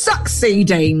is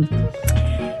succeeding.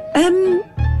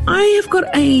 I have got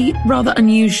a rather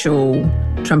unusual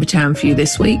Trumpy Town for you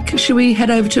this week. Shall we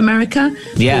head over to America?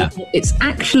 Yeah. It's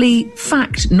actually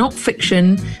fact, not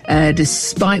fiction,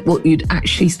 despite what you'd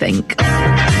actually think.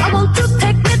 I want to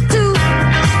take me to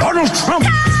Donald Trump.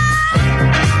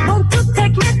 Want to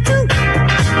take me to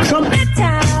Trumpy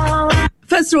Town.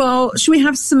 First of all, should we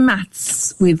have some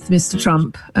maths with Mr.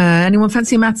 Trump? Anyone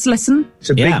fancy a maths lesson? It's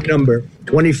a big number,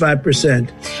 25%.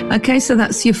 Okay, so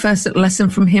that's your first lesson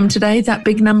from him today. That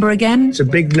big number again? It's a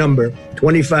big number,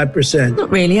 25%. Not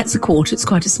really, it's a quarter. It's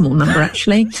quite a small number,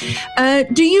 actually.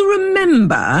 Do you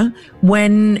remember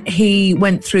when he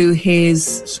went through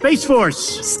his Space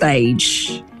Force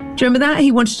stage? Do you remember that?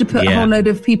 He wanted to put a whole load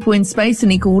of people in space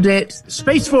and he called it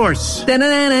Space Force.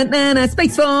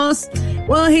 Space Force.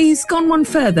 Well, he's gone one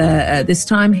further this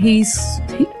time.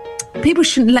 People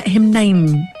shouldn't let him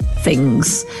name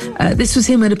things. This was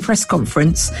him at a press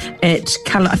conference at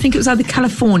I think it was either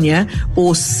California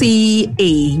or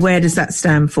CE. Where does that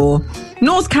stand for?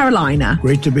 North Carolina.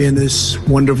 Great to be in this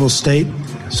wonderful state.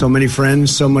 So many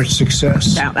friends, so much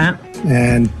success. Doubt that.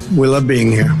 And we love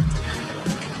being here.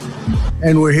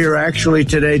 And we're here actually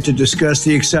today to discuss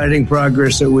the exciting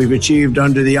progress that we've achieved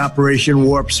under the Operation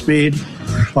Warp Speed,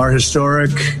 our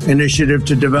historic initiative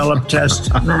to develop,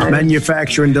 test,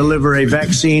 manufacture, and deliver a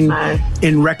vaccine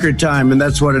in record time. And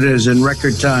that's what it is, in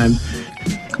record time.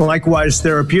 Likewise,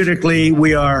 therapeutically,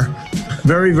 we are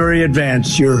very, very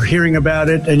advanced. You're hearing about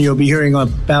it, and you'll be hearing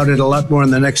about it a lot more in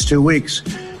the next 2 weeks.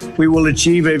 We will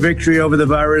achieve a victory over the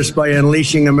virus by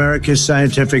unleashing America's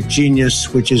scientific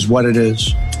genius, which is what it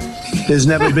is. There's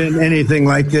never been anything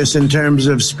like this in terms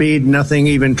of speed, nothing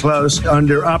even close.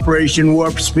 Under Operation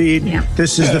Warp Speed,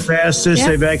 this is the fastest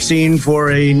a vaccine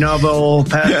for a novel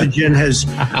pathogen has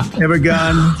ever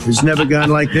gone. It's never gone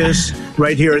like this,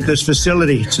 right here at this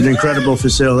facility. It's an incredible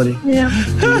facility. Yeah.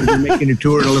 We'll be making a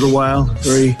tour in a little while.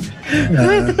 Very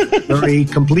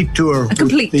complete tour. A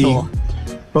complete tour.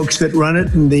 Folks that run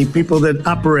it and the people that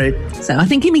operate. So I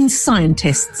think he means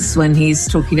scientists when he's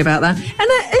talking about that. And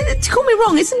call me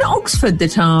wrong, isn't it Oxford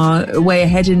that are way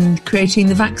ahead in creating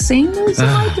the vaccine? Is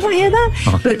that right? Did I hear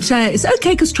that? But it's okay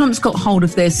because Trump's got hold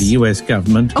of this. The US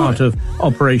government, part of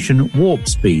Operation Warp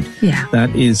Speed,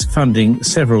 that is funding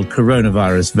several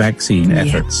coronavirus vaccine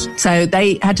efforts. So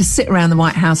they had to sit around the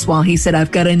White House while he said,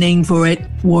 I've got a name for it,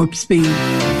 Warp Speed.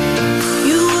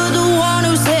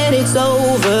 It's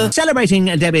over. Celebrating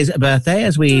Debbie's birthday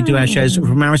as we do our shows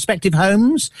from our respective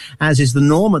homes, as is the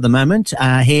norm at the moment,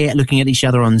 here looking at each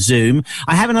other on Zoom.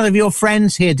 I have another of your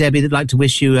friends here, Debbie, that'd like to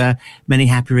wish you many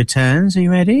happy returns. Are you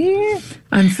ready?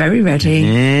 I'm very ready.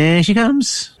 Here she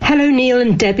comes. Hello, Neil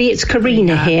and Debbie. It's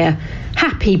Karina here.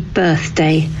 Happy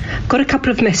birthday. Got a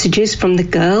couple of messages from the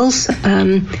girls.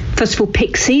 First of all,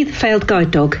 Pixie, the failed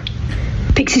guide dog.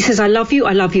 Pixie says, I love you,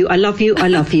 I love you, I love you, I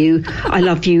love you, I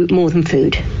love you more than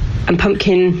food. And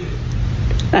Pumpkin,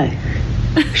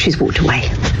 she's walked away.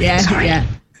 Yeah, sorry. Yeah.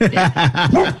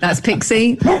 That's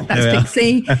Pixie.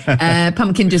 Pixie.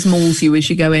 Pumpkin just mauls you as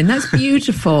you go in. That's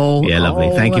beautiful. Yeah,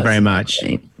 lovely. Thank you very much.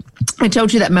 I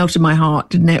told you that melted my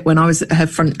heart, didn't it, when I was at her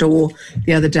front door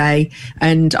the other day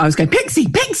and I was going, Pixie,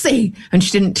 Pixie! And she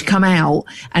didn't come out.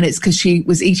 And it's because she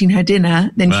was eating her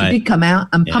dinner. Then she did come out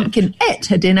and Pumpkin ate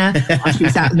her dinner after she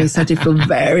was out with me. So I did feel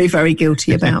very, very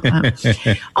guilty about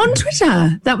that. On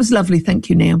Twitter, that was lovely. Thank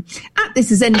you, Neil.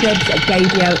 This is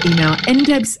ndebs@gadio. Email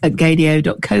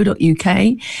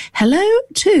ndebs@gadio.co.uk. Hello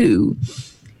to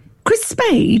Chris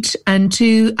Spade and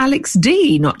to Alex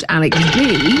D, not Alex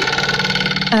D.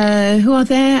 Who are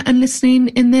there and listening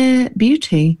in their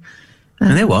beauty.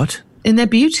 And their what? In their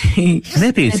beauty. In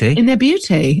their beauty? In their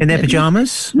beauty. In their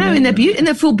pyjamas? No, in their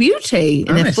full beauty.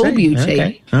 In their full beauty.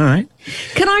 Okay. All right.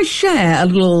 Can I share a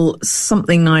little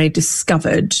something I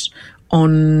discovered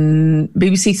on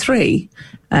BBC Three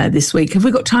this week? Have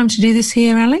we got time to do this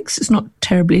here, Alex? It's not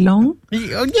terribly long.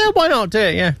 Yeah, why not do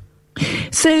it? Yeah.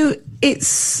 So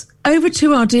it's over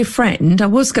to our dear friend. I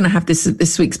was going to have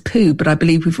this week's poo, but I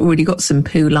believe we've already got some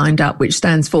poo lined up, which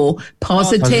stands for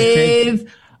positive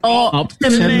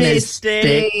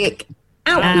optimistic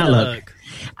outlook.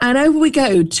 And over we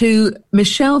go to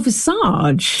Michelle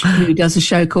Visage, who does a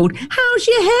show called How's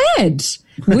Your Head?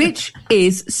 Which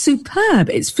is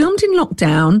superb. It's filmed in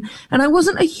lockdown, and I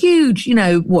wasn't a huge,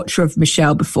 watcher of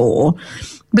Michelle before.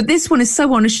 But this one is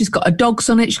so honest. She's got her dogs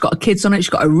on it. She's got her kids on it. She's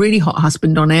got a really hot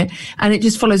husband on it. And it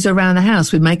just follows her around the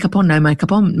house with makeup on, no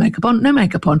makeup on, makeup on, no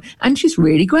makeup on. And she's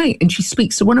really great. And she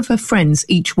speaks to one of her friends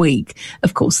each week.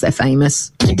 Of course, they're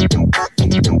famous.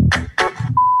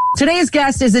 Today's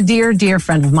guest is a dear, dear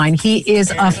friend of mine. He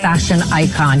is a fashion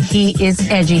icon. He is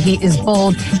edgy. He is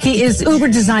bold. He is Uber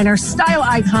designer, style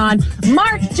icon,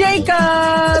 Marc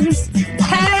Jacobs.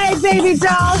 Hey, baby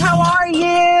doll, how are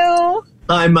you?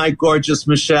 Hi, my gorgeous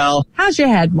Michelle. How's your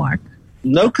head, Marc?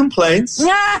 No complaints.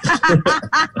 My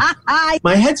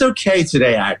head's okay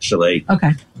today, actually.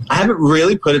 Okay. I haven't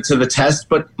really put it to the test,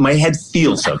 but my head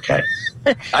feels okay.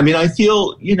 I mean, I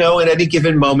feel, at any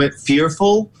given moment,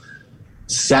 fearful,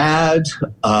 sad,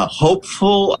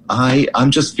 hopeful.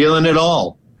 I'm just feeling it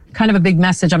all. Kind of a big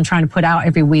message I'm trying to put out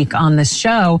every week on this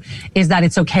show is that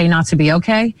it's okay not to be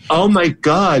okay. Oh my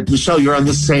God, Michelle, you're on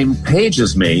the same page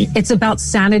as me. It's about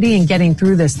sanity and getting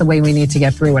through this the way we need to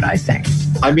get through it, I think.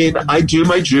 I mean, I do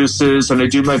my juices and I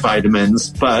do my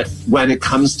vitamins, but when it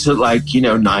comes to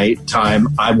nighttime,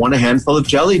 I want a handful of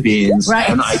jelly beans. Right.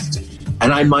 And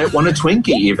I might want a Twinkie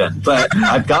even, but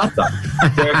I've got them.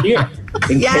 They're here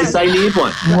in case I need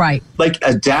one. Right. Like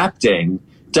adapting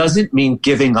doesn't mean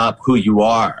giving up who you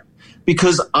are.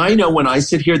 Because I know when I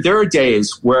sit here, there are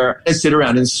days where I sit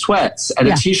around in sweats and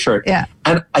a T-shirt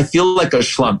and I feel like a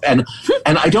schlump. And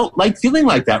I don't like feeling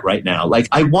like that right now. Like,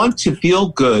 I want to feel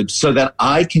good so that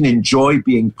I can enjoy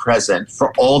being present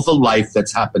for all the life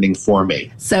that's happening for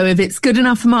me. So if it's good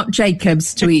enough for Marc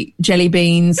Jacobs to eat jelly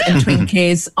beans and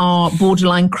Twinkies, our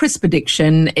borderline crisp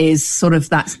addiction is sort of,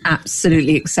 that's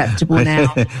absolutely acceptable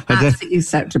now. Absolutely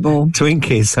acceptable.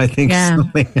 Twinkies, I think. Yeah.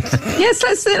 Yes,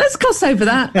 let's gloss over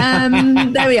that.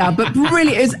 There we are. But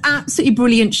brilliant. It was absolutely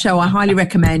brilliant show. I highly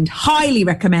recommend. Highly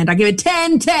recommend. I give it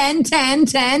 10, 10, 10,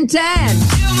 10, 10.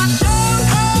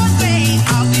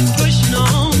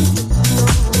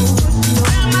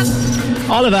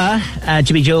 Oliver,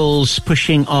 Jimmy Jules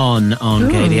pushing on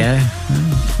KDO.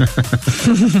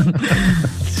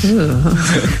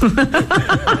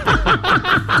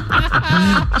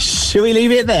 Should we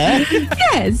leave it there?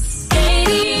 Yes.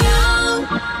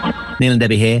 Neil and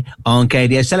Debbie here on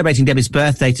KDO, celebrating Debbie's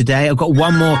birthday today. I've got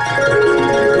one more.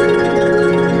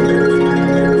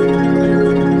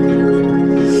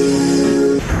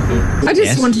 I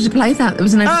just wanted to play that. There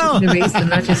was no particular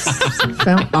reason. I just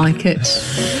felt like it.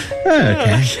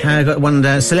 Okay. I've got one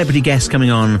celebrity guest coming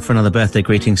on for another birthday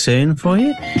greeting soon for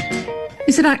you.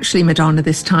 Is it actually Madonna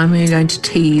this time? Are you going to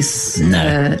tease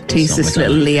this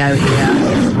little Leo here?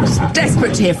 I'm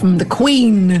desperate to hear from the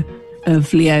Queen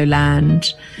of Leo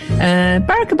land.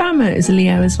 Barack Obama is a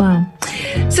Leo as well.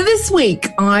 So this week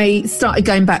I started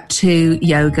going back to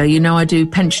yoga. I do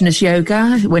pensioners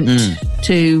yoga. I went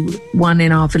to one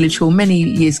in our village hall many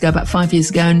years ago, about 5 years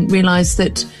ago, and realised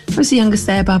that I was the youngest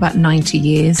there by about 90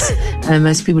 years.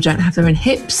 Most people don't have their own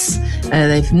hips.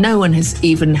 No one has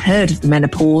even heard of the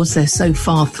menopause. They're so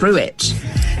far through it.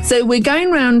 So we're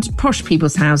going round posh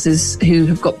people's houses who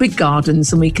have got big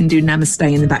gardens, and we can do namaste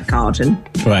in the back garden.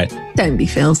 Right. Don't be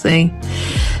filthy.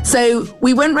 So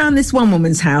we went round this one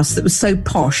woman's house that was so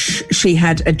posh. She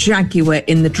had a Jaguar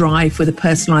in the drive with a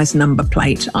personalised number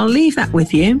plate. I'll leave that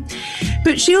with you.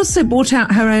 But she also brought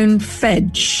out her own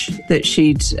veg that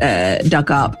she'd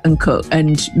dug up and cooked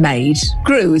and made.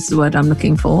 Grew is the word I'm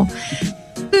looking for.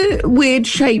 A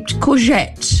weird-shaped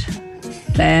courgette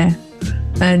there.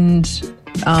 And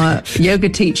our yoga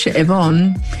teacher,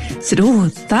 Yvonne, said, "Oh,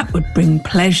 that would bring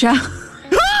pleasure."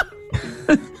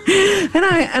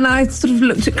 And I sort of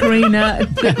looked at Karina,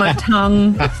 bit my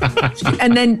tongue,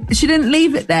 and then she didn't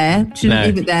leave it there.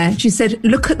 She said,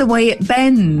 "Look at the way it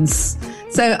bends."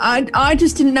 So I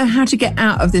just didn't know how to get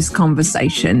out of this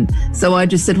conversation. So I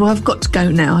just said, "Well, I've got to go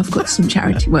now. I've got some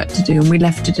charity work to do," and we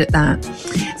left it at that.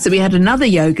 So we had another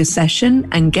yoga session,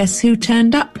 and guess who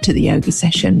turned up to the yoga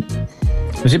session?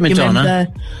 Was it Madonna?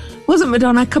 Wasn't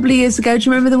Madonna a couple of years ago? Do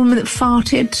you remember the woman that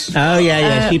farted? Oh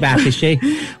yeah, she back, is she?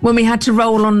 When we had to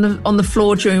roll on the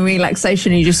floor during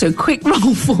relaxation, you just do a quick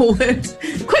roll forward,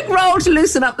 quick roll to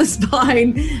loosen up the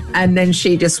spine, and then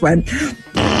she just went,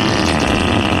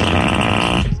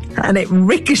 and it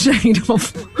ricocheted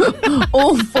off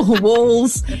all four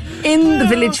walls in the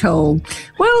village hall.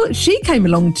 Well, she came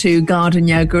along to garden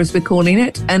yoga, as we're calling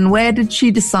it, and where did she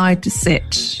decide to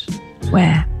sit?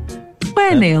 Where,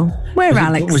 Neil? Where,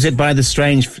 Alex? Was it by the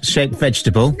strange shaped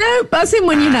vegetable? No, buzz in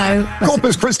when you know.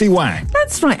 Corpus Christi Wang.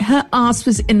 That's right. Her arse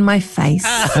was in my face.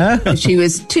 She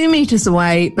was 2 meters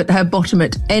away, but her bottom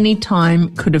at any time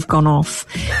could have gone off.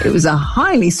 It was a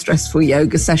highly stressful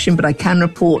yoga session, but I can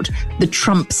report the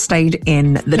Trump stayed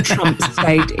in.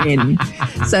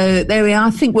 So there we are.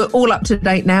 I think we're all up to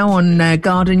date now on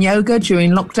garden yoga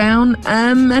during lockdown,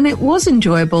 and it was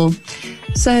enjoyable.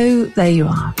 So there you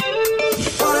are.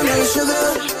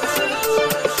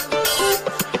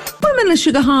 Watermelon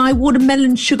sugar high,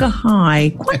 watermelon sugar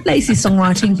high. Quite lazy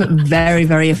songwriting, but very,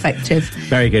 very effective.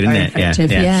 Very good, isn't it?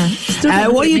 Yeah.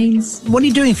 What are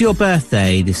you doing for your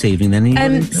birthday this evening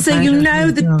then? So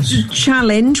the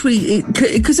challenge,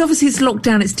 because obviously it's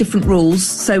lockdown, it's different rules.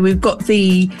 So we've got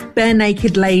the Bare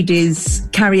Naked Ladies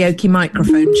karaoke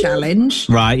microphone challenge.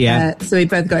 Right, yeah. So we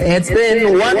both got, "It's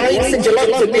been 1 week since you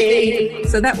looked at me."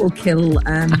 So that will kill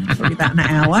probably about an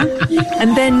hour.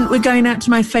 And then we're going out to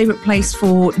my favourite place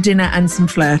for dinner and some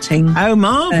flirting. Oh,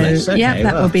 marvellous. Okay,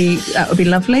 that would be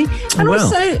lovely. And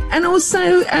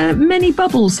also many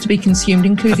bubbles to be consumed,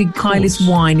 including Kylie's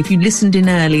wine. If you listened in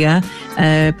earlier,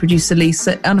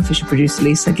 unofficial producer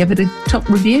Lisa, give it a top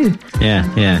review.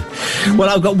 Yeah. Well,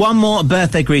 I've got one more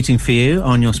birthday greeting for you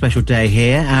on your special day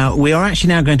here. We are actually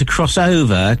now going to cross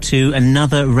over to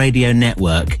another radio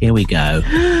network. Here we go.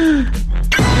 Where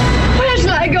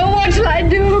shall I go? What shall I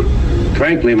do?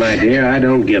 Frankly, my dear, I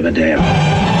don't give a damn.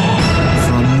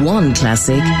 From one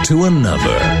classic to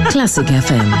another. Classic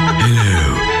FM.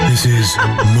 Hello, this is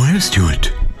Moira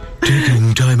Stewart,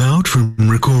 taking time out from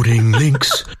recording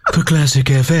links for Classic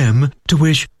FM to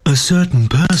wish a certain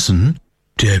person,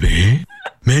 Debbie,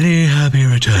 many happy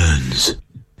returns.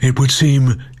 It would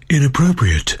seem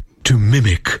inappropriate to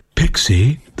mimic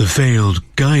Pixie, the failed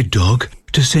guide dog,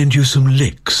 to send you some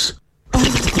licks.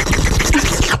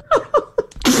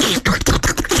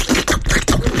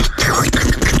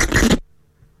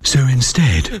 So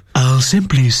instead, I'll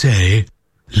simply say,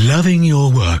 loving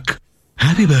your work.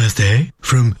 Happy birthday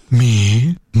from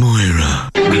me, Moira.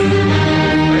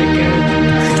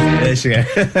 There she go.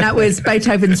 That was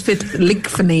Beethoven's Fifth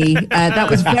Symphony. That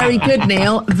was very good,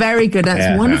 Neil. Very good.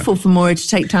 That's wonderful for Moira to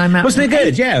take time out. Wasn't it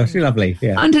good? Yeah, it was lovely.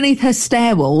 Yeah. Underneath her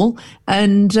stairwell,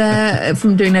 and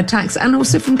from doing her tax, and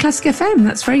also from Classic FM.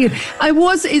 That's very good.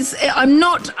 I'm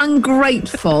not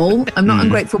ungrateful.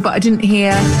 But I didn't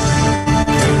hear.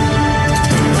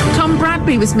 Tom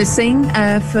Bradby was missing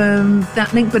from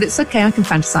that link, but it's okay. I can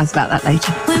fantasize about that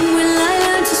later. When will I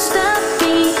learn to stop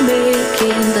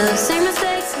making the same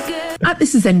mistakes again?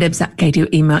 This is ndebs at Gadio.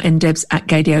 Email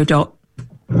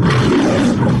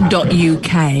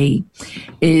ndebs@gadio.uk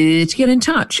to get in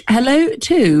touch. Hello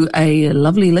to a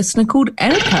lovely listener called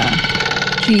Erica.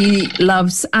 She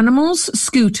loves animals,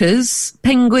 scooters,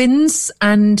 penguins,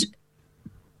 and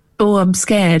I'm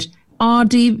scared.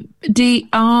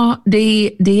 RDDR.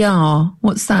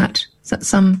 What's that? Is that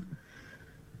some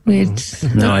weird?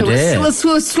 No idea. We'll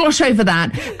slosh over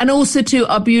that. And also to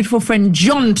our beautiful friend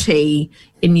John T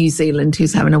in New Zealand,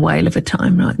 who's having a whale of a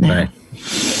time right now. Right.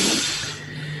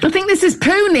 I think this is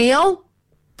poo, Neil.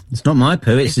 It's not my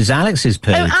poo, it's Alex's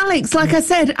poo. Oh, Alex, like I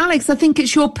said, Alex, I think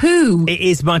it's your poo. It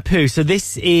is my poo. So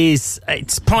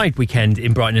it's Pride weekend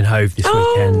in Brighton and Hove this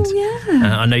weekend.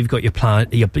 Yeah. I know you've got your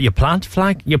plant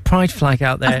flag, your Pride flag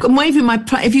out there. I'm waving my.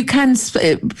 If you can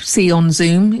see on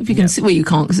Zoom, if you can see, well, you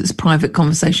can't because it's a private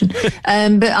conversation.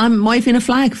 But I'm waving a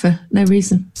flag for no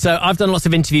reason. So I've done lots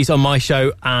of interviews on my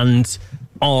show and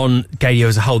on Gadio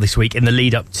as a whole this week in the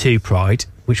lead up to Pride,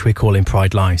 which we're calling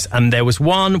Pride Lives. And there was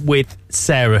one with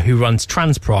Sarah, who runs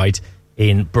Trans Pride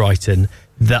in Brighton,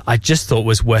 that I just thought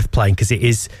was worth playing because it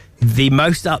is the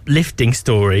most uplifting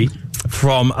story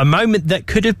from a moment that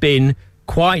could have been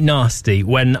quite nasty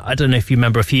when, I don't know if you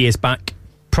remember, a few years back,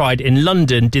 Pride in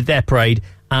London did their parade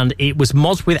and it was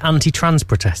mozzed with anti-trans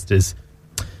protesters.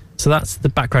 So that's the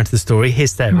background to the story.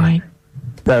 Here's Sarah. Right.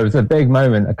 There was a big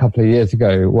moment a couple of years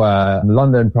ago where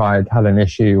London Pride had an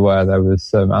issue where there was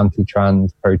some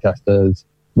anti-trans protesters.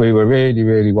 We were really,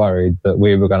 really worried that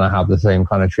we were going to have the same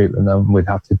kind of treatment and we'd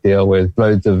have to deal with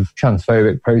loads of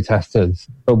transphobic protesters.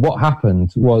 But what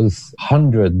happened was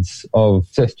hundreds of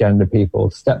cisgender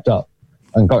people stepped up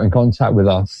and got in contact with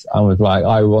us and was like,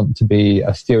 I want to be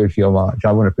a steward for your march.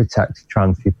 I want to protect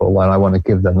trans people and I want to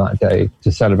give them that day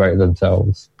to celebrate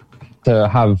themselves. To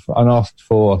have unasked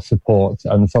for support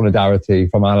and solidarity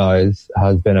from allies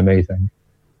has been amazing.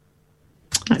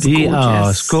 That's gorgeous. Oh,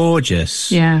 it's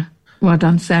gorgeous. Yeah. Well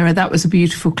done, Sarah. That was a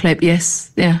beautiful clip. Yes.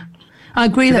 Yeah. I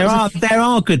agree. There are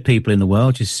good people in the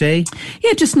world, you see.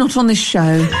 Yeah, just not on this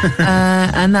show.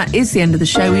 And that is the end of the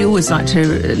show. We always like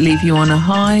to leave you on a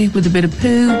high with a bit of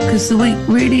poo because the week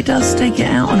really does take it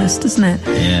out on us, doesn't it?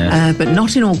 Yeah. But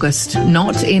not in August.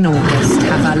 Not in August.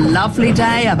 Have a lovely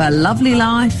day. Have a lovely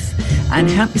life. And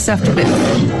help yourself to a bit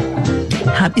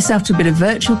of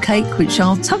virtual cake, which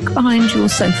I'll tuck behind your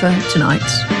sofa tonight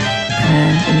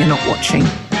when you're not watching.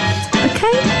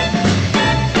 Okay?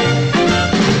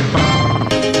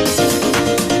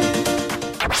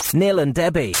 Neil and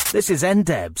Debbie, this is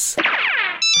NDebs.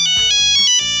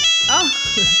 Oh.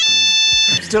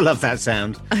 Still love that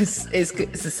sound. It's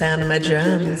the sound of my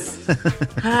drums.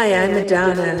 Hi, I'm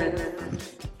Madonna.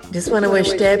 Just want to wish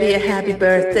Debbie a happy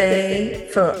birthday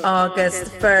for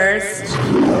August 1st.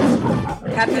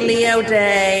 Happy Leo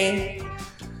Day.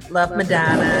 Love,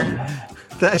 Madonna.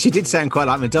 That actually did sound quite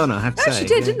like Madonna, I have to say. She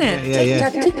did, didn't it? Yeah.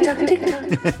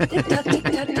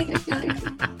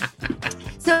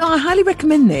 So I highly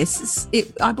recommend this.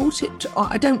 I bought it.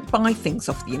 I don't buy things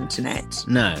off the internet.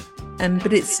 No.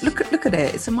 But it's look at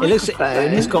it. It's a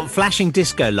microphone. It's got flashing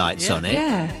disco lights on it.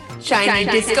 Yeah. Shiny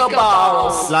disco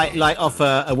balls. Like off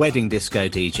a wedding disco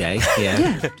DJ.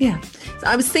 Yeah. Yeah. So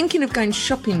I was thinking of going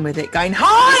shopping with it, going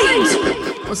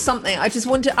hide or something. I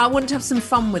wanted to have some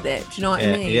fun with it. Do you know what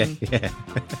I mean? Yeah.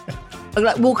 I'd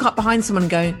like walk up behind someone and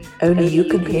go, only you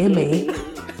can hear me. Or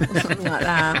something like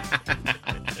that.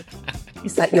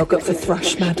 Is that yogurt for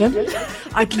thrush, madam?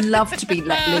 I'd love to be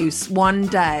let loose one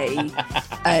day,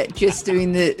 just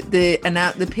doing the PA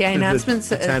announcements.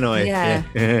 The tannoy. Yeah.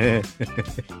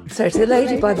 So to the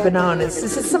lady by the bananas,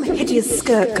 this is some hideous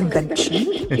skirt convention.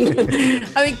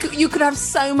 I mean, you could have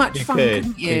so much fun,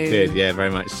 couldn't you? You could, yeah, very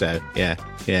much so. Yeah.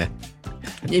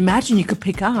 Imagine you could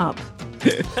pick up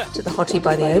to the hottie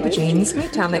by the aubergines.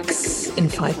 Meet Alex in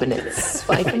 5 minutes.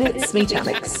 5 minutes, meet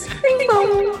Alex. Bing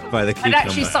bong. By the cucumber. I'd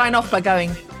actually sign off by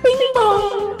going bing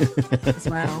bong as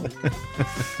well.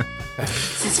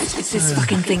 Is this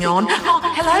fucking thing on? Oh,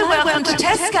 hello, welcome to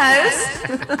Tesco's.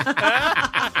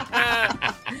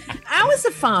 Hours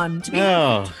of fun to be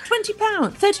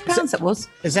 £20, £30 that was.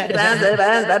 Is that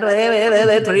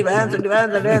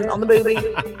 £20 on the booby?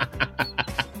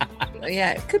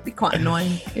 Yeah, it could be quite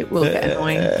annoying. It will get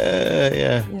annoying.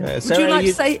 Yeah.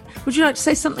 Would you like to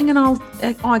say something? And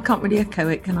I can't really echo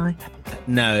it, can I?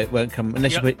 No, it won't come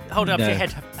unless you hold it up to your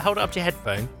head. Hold it up to your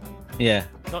headphone. Yeah.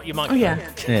 Not your microphone. Oh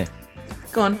yeah.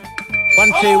 Go on. 1,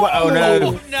 2, 1. Oh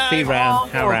no! Be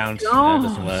round. How round? No, it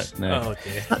doesn't work. No. Oh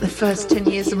dear. Like the first 10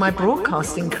 years of my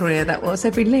broadcasting career, that was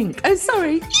every link. Oh,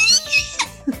 sorry.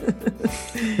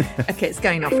 Okay, it's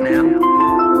going off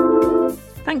now.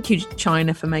 Thank you,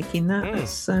 China, for making that.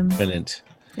 That's, brilliant.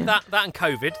 Yeah. That and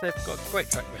COVID, they've got a great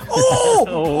track record.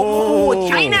 Oh,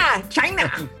 China.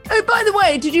 Oh, by the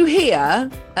way, did you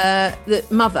hear that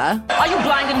Mother... Are you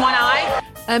blind in one eye?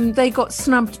 They got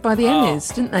snubbed by the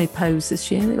Emmys, didn't they, Pose,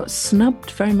 this year? They got snubbed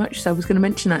very much so. I was going to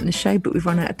mention that in the show, but we've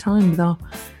run out of time with our,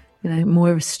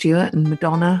 Moira Stewart and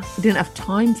Madonna. We didn't have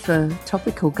time for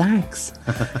topical gags.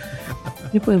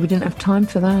 We didn't have time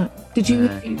for that. Did you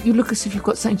you look as if you've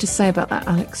got something to say about that,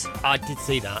 Alex? I did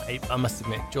see that. I must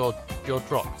admit, jaw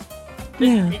dropped.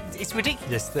 Yeah. It's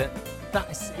ridiculous that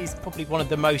is probably one of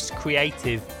the most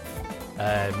creative,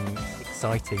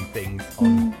 exciting things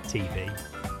on TV.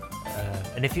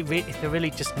 And if they're really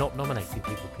just not nominating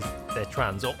people because they're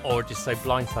trans, or just so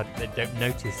blindsided they don't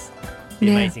notice the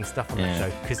amazing stuff on that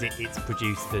show because it's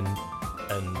produced and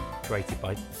created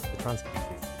by the trans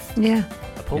communities. Yeah.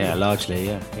 Appalling. Yeah, largely,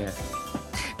 yeah.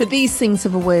 But these things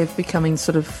have a way of becoming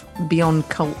sort of beyond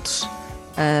cult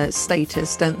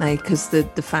status, don't they? Because the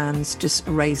fans just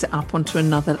raise it up onto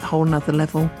whole another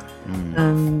level.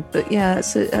 But yeah,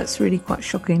 that's really quite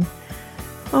shocking.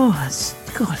 Oh,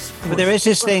 God. But there is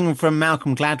this thing from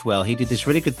Malcolm Gladwell. He did this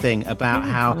really good thing about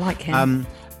how... I like him.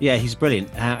 Yeah, he's brilliant.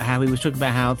 How he was talking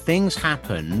about how things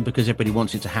happen because everybody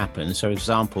wants it to happen. So, for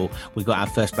example, we got our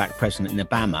first black president in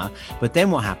Obama. But then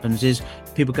what happens is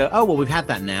people go, oh, well, we've had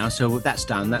that now. So that's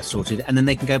done. That's sorted. And then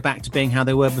they can go back to being how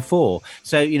they were before.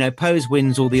 So, Pose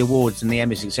wins all the awards and the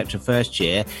Emmys, etc. first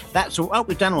year. That's all. Oh,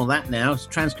 we've done all that now. It's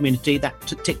trans community, that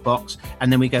tick box.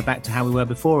 And then we go back to how we were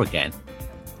before again.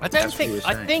 I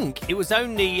think it was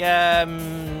only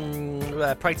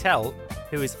Pray Tell,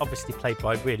 who is obviously played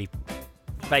by a really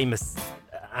famous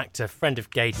actor, friend of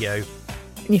Gadio.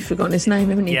 You've forgotten his name,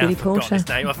 haven't you, Billy Porter?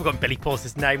 I've forgotten Billy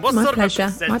Porter's name. My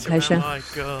pleasure. Oh my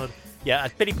God. Yeah,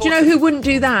 Billy Porter. Do you know who wouldn't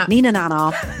do that? Nina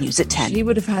Nana, News at 10. She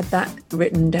would have had that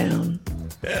written down.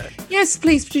 Yes,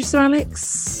 please, Producer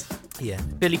Alex. Yeah,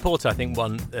 Billy Porter, I think,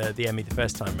 won the Emmy the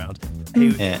first time round.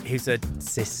 Who's a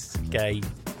cis gay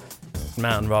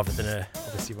man rather than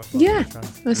obviously.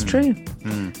 That's true.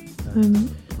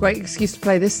 Great excuse to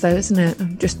play this, though, isn't it?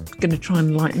 I'm just going to try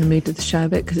and lighten the mood of the show a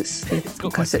bit because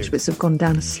the such bits have gone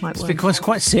down a slight way. It's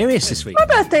quite serious this week. My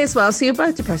birthday as well, so you're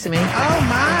both depressing me. Oh,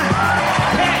 man!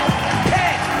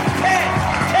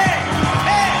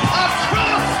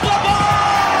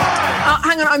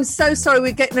 Hang on, I'm so sorry.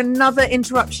 We're getting another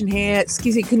interruption here.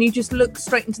 Excuse me, can you just look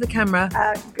straight into the camera?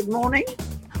 Good morning.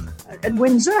 At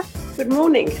Windsor. Good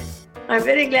morning. I'm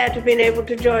very glad to have been able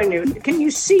to join you. Can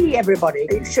you see everybody?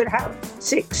 You should have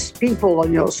 6 people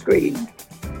on your screen.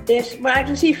 Yes, well, I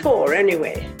can see 4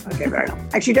 anyway. Okay, fair enough.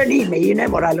 Actually, you don't need me. You know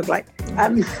what I look like.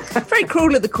 Very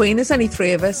cruel of the Queen. There's only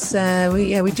 3 of us.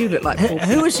 We do look like 4.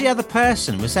 Who was the other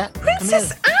person? Was that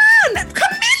Princess Anne?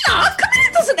 Camilla?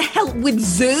 Camilla doesn't help with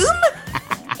Zoom.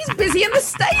 She's busy in the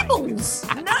stables.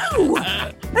 No,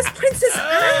 that's Princess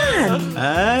Anne.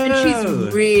 And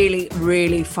she's really,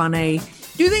 really funny.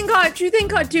 Do you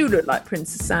think I do look like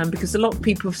Princess Anne? Because a lot of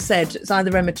people have said it's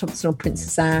either Emma Thompson or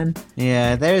Princess Anne.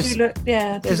 Yeah, there's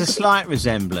a slight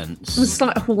resemblance. There's a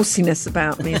slight horsiness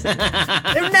about me. No,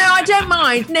 I don't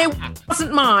mind. No,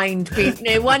 doesn't mind.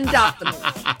 No one doesn't.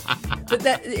 But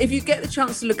if you get the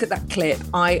chance to look at that clip,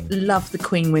 I love the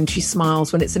Queen when she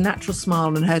smiles, when it's a natural smile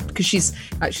on her, because she's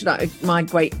actually like my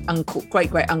great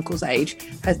great uncle's age.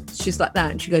 She's like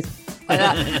that, and she goes like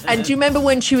that. And do you remember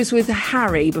when she was with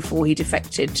Harry before he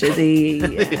defected to the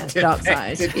dark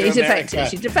side? He defected.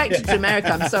 She defected to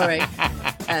America. I'm sorry.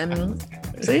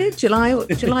 So yeah,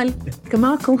 July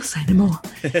Markle, say no more.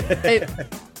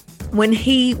 When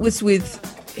he was with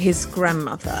his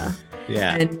grandmother.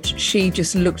 Yeah. And she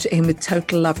just looked at him with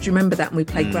total love. Do you remember that when we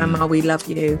played Grandma, We Love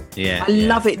You? Yeah. I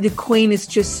love it. The Queen is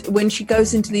just, when she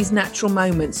goes into these natural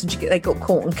moments and they got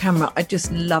caught on camera, I just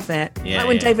love it. Yeah, like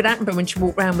when David Attenborough, when she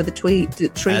walked around with the tree.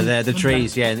 The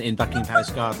trees, in Buckingham Palace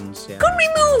Gardens. Yeah. Couldn't we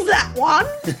move that one?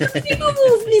 Couldn't we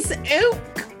move this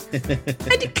oak?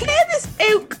 I declare this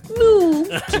oak moved.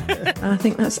 I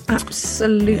think that's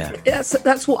absolutely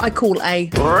that's what I call a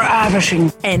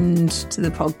ravishing end to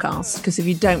the podcast, because if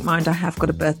you don't mind, I have got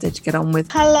a birthday to get on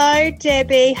with. Hello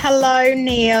Debbie, hello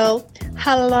Neil,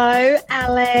 hello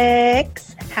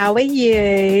Alex, how are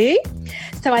you?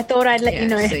 So I thought I'd let you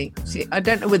know. See, I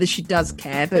don't know whether she does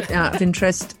care, but out of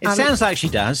interest, it sounds like she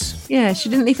does. Yeah, she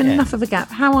didn't leave enough of a gap.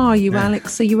 How are you,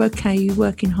 Alex? Are you okay? Are you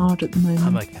working hard at the moment?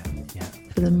 I'm okay.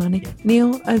 For the money.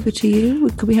 Neil, over to you.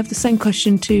 Could we have the same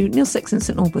question to Neil Sexton in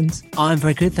St Albans? I'm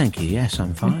very good, thank you. Yes,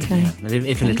 I'm fine. Okay. Yeah.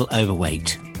 If a little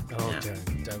overweight. Oh,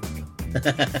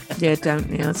 don't. Yeah, don't,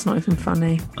 Neil. It's not even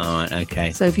funny. All right,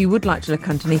 okay. So if you would like to look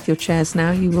underneath your chairs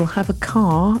now, you will have a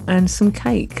car and some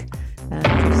cake.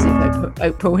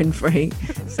 Oprah Winfrey.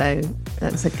 So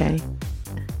that's okay.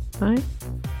 Right?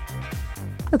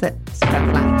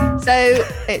 So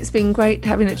it's been great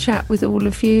having a chat with all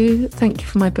of you. Thank you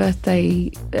for my birthday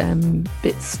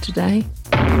bits today.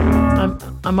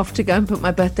 I'm off to go and put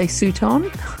my birthday suit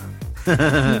on.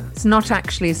 It's not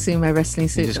actually a sumo wrestling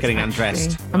suit. You're just getting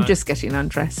undressed. I'm just getting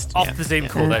undressed. Off the Zoom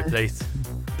call though, please.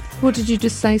 What did you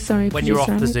just say? Sorry. When you're off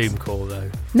Alex? the Zoom call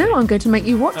though. No, I'm going to make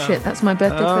you watch it. That's my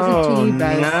birthday present to you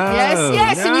both.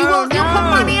 Yes, and you'll put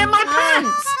money in my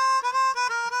pants.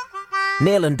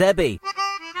 Neil and Debbie.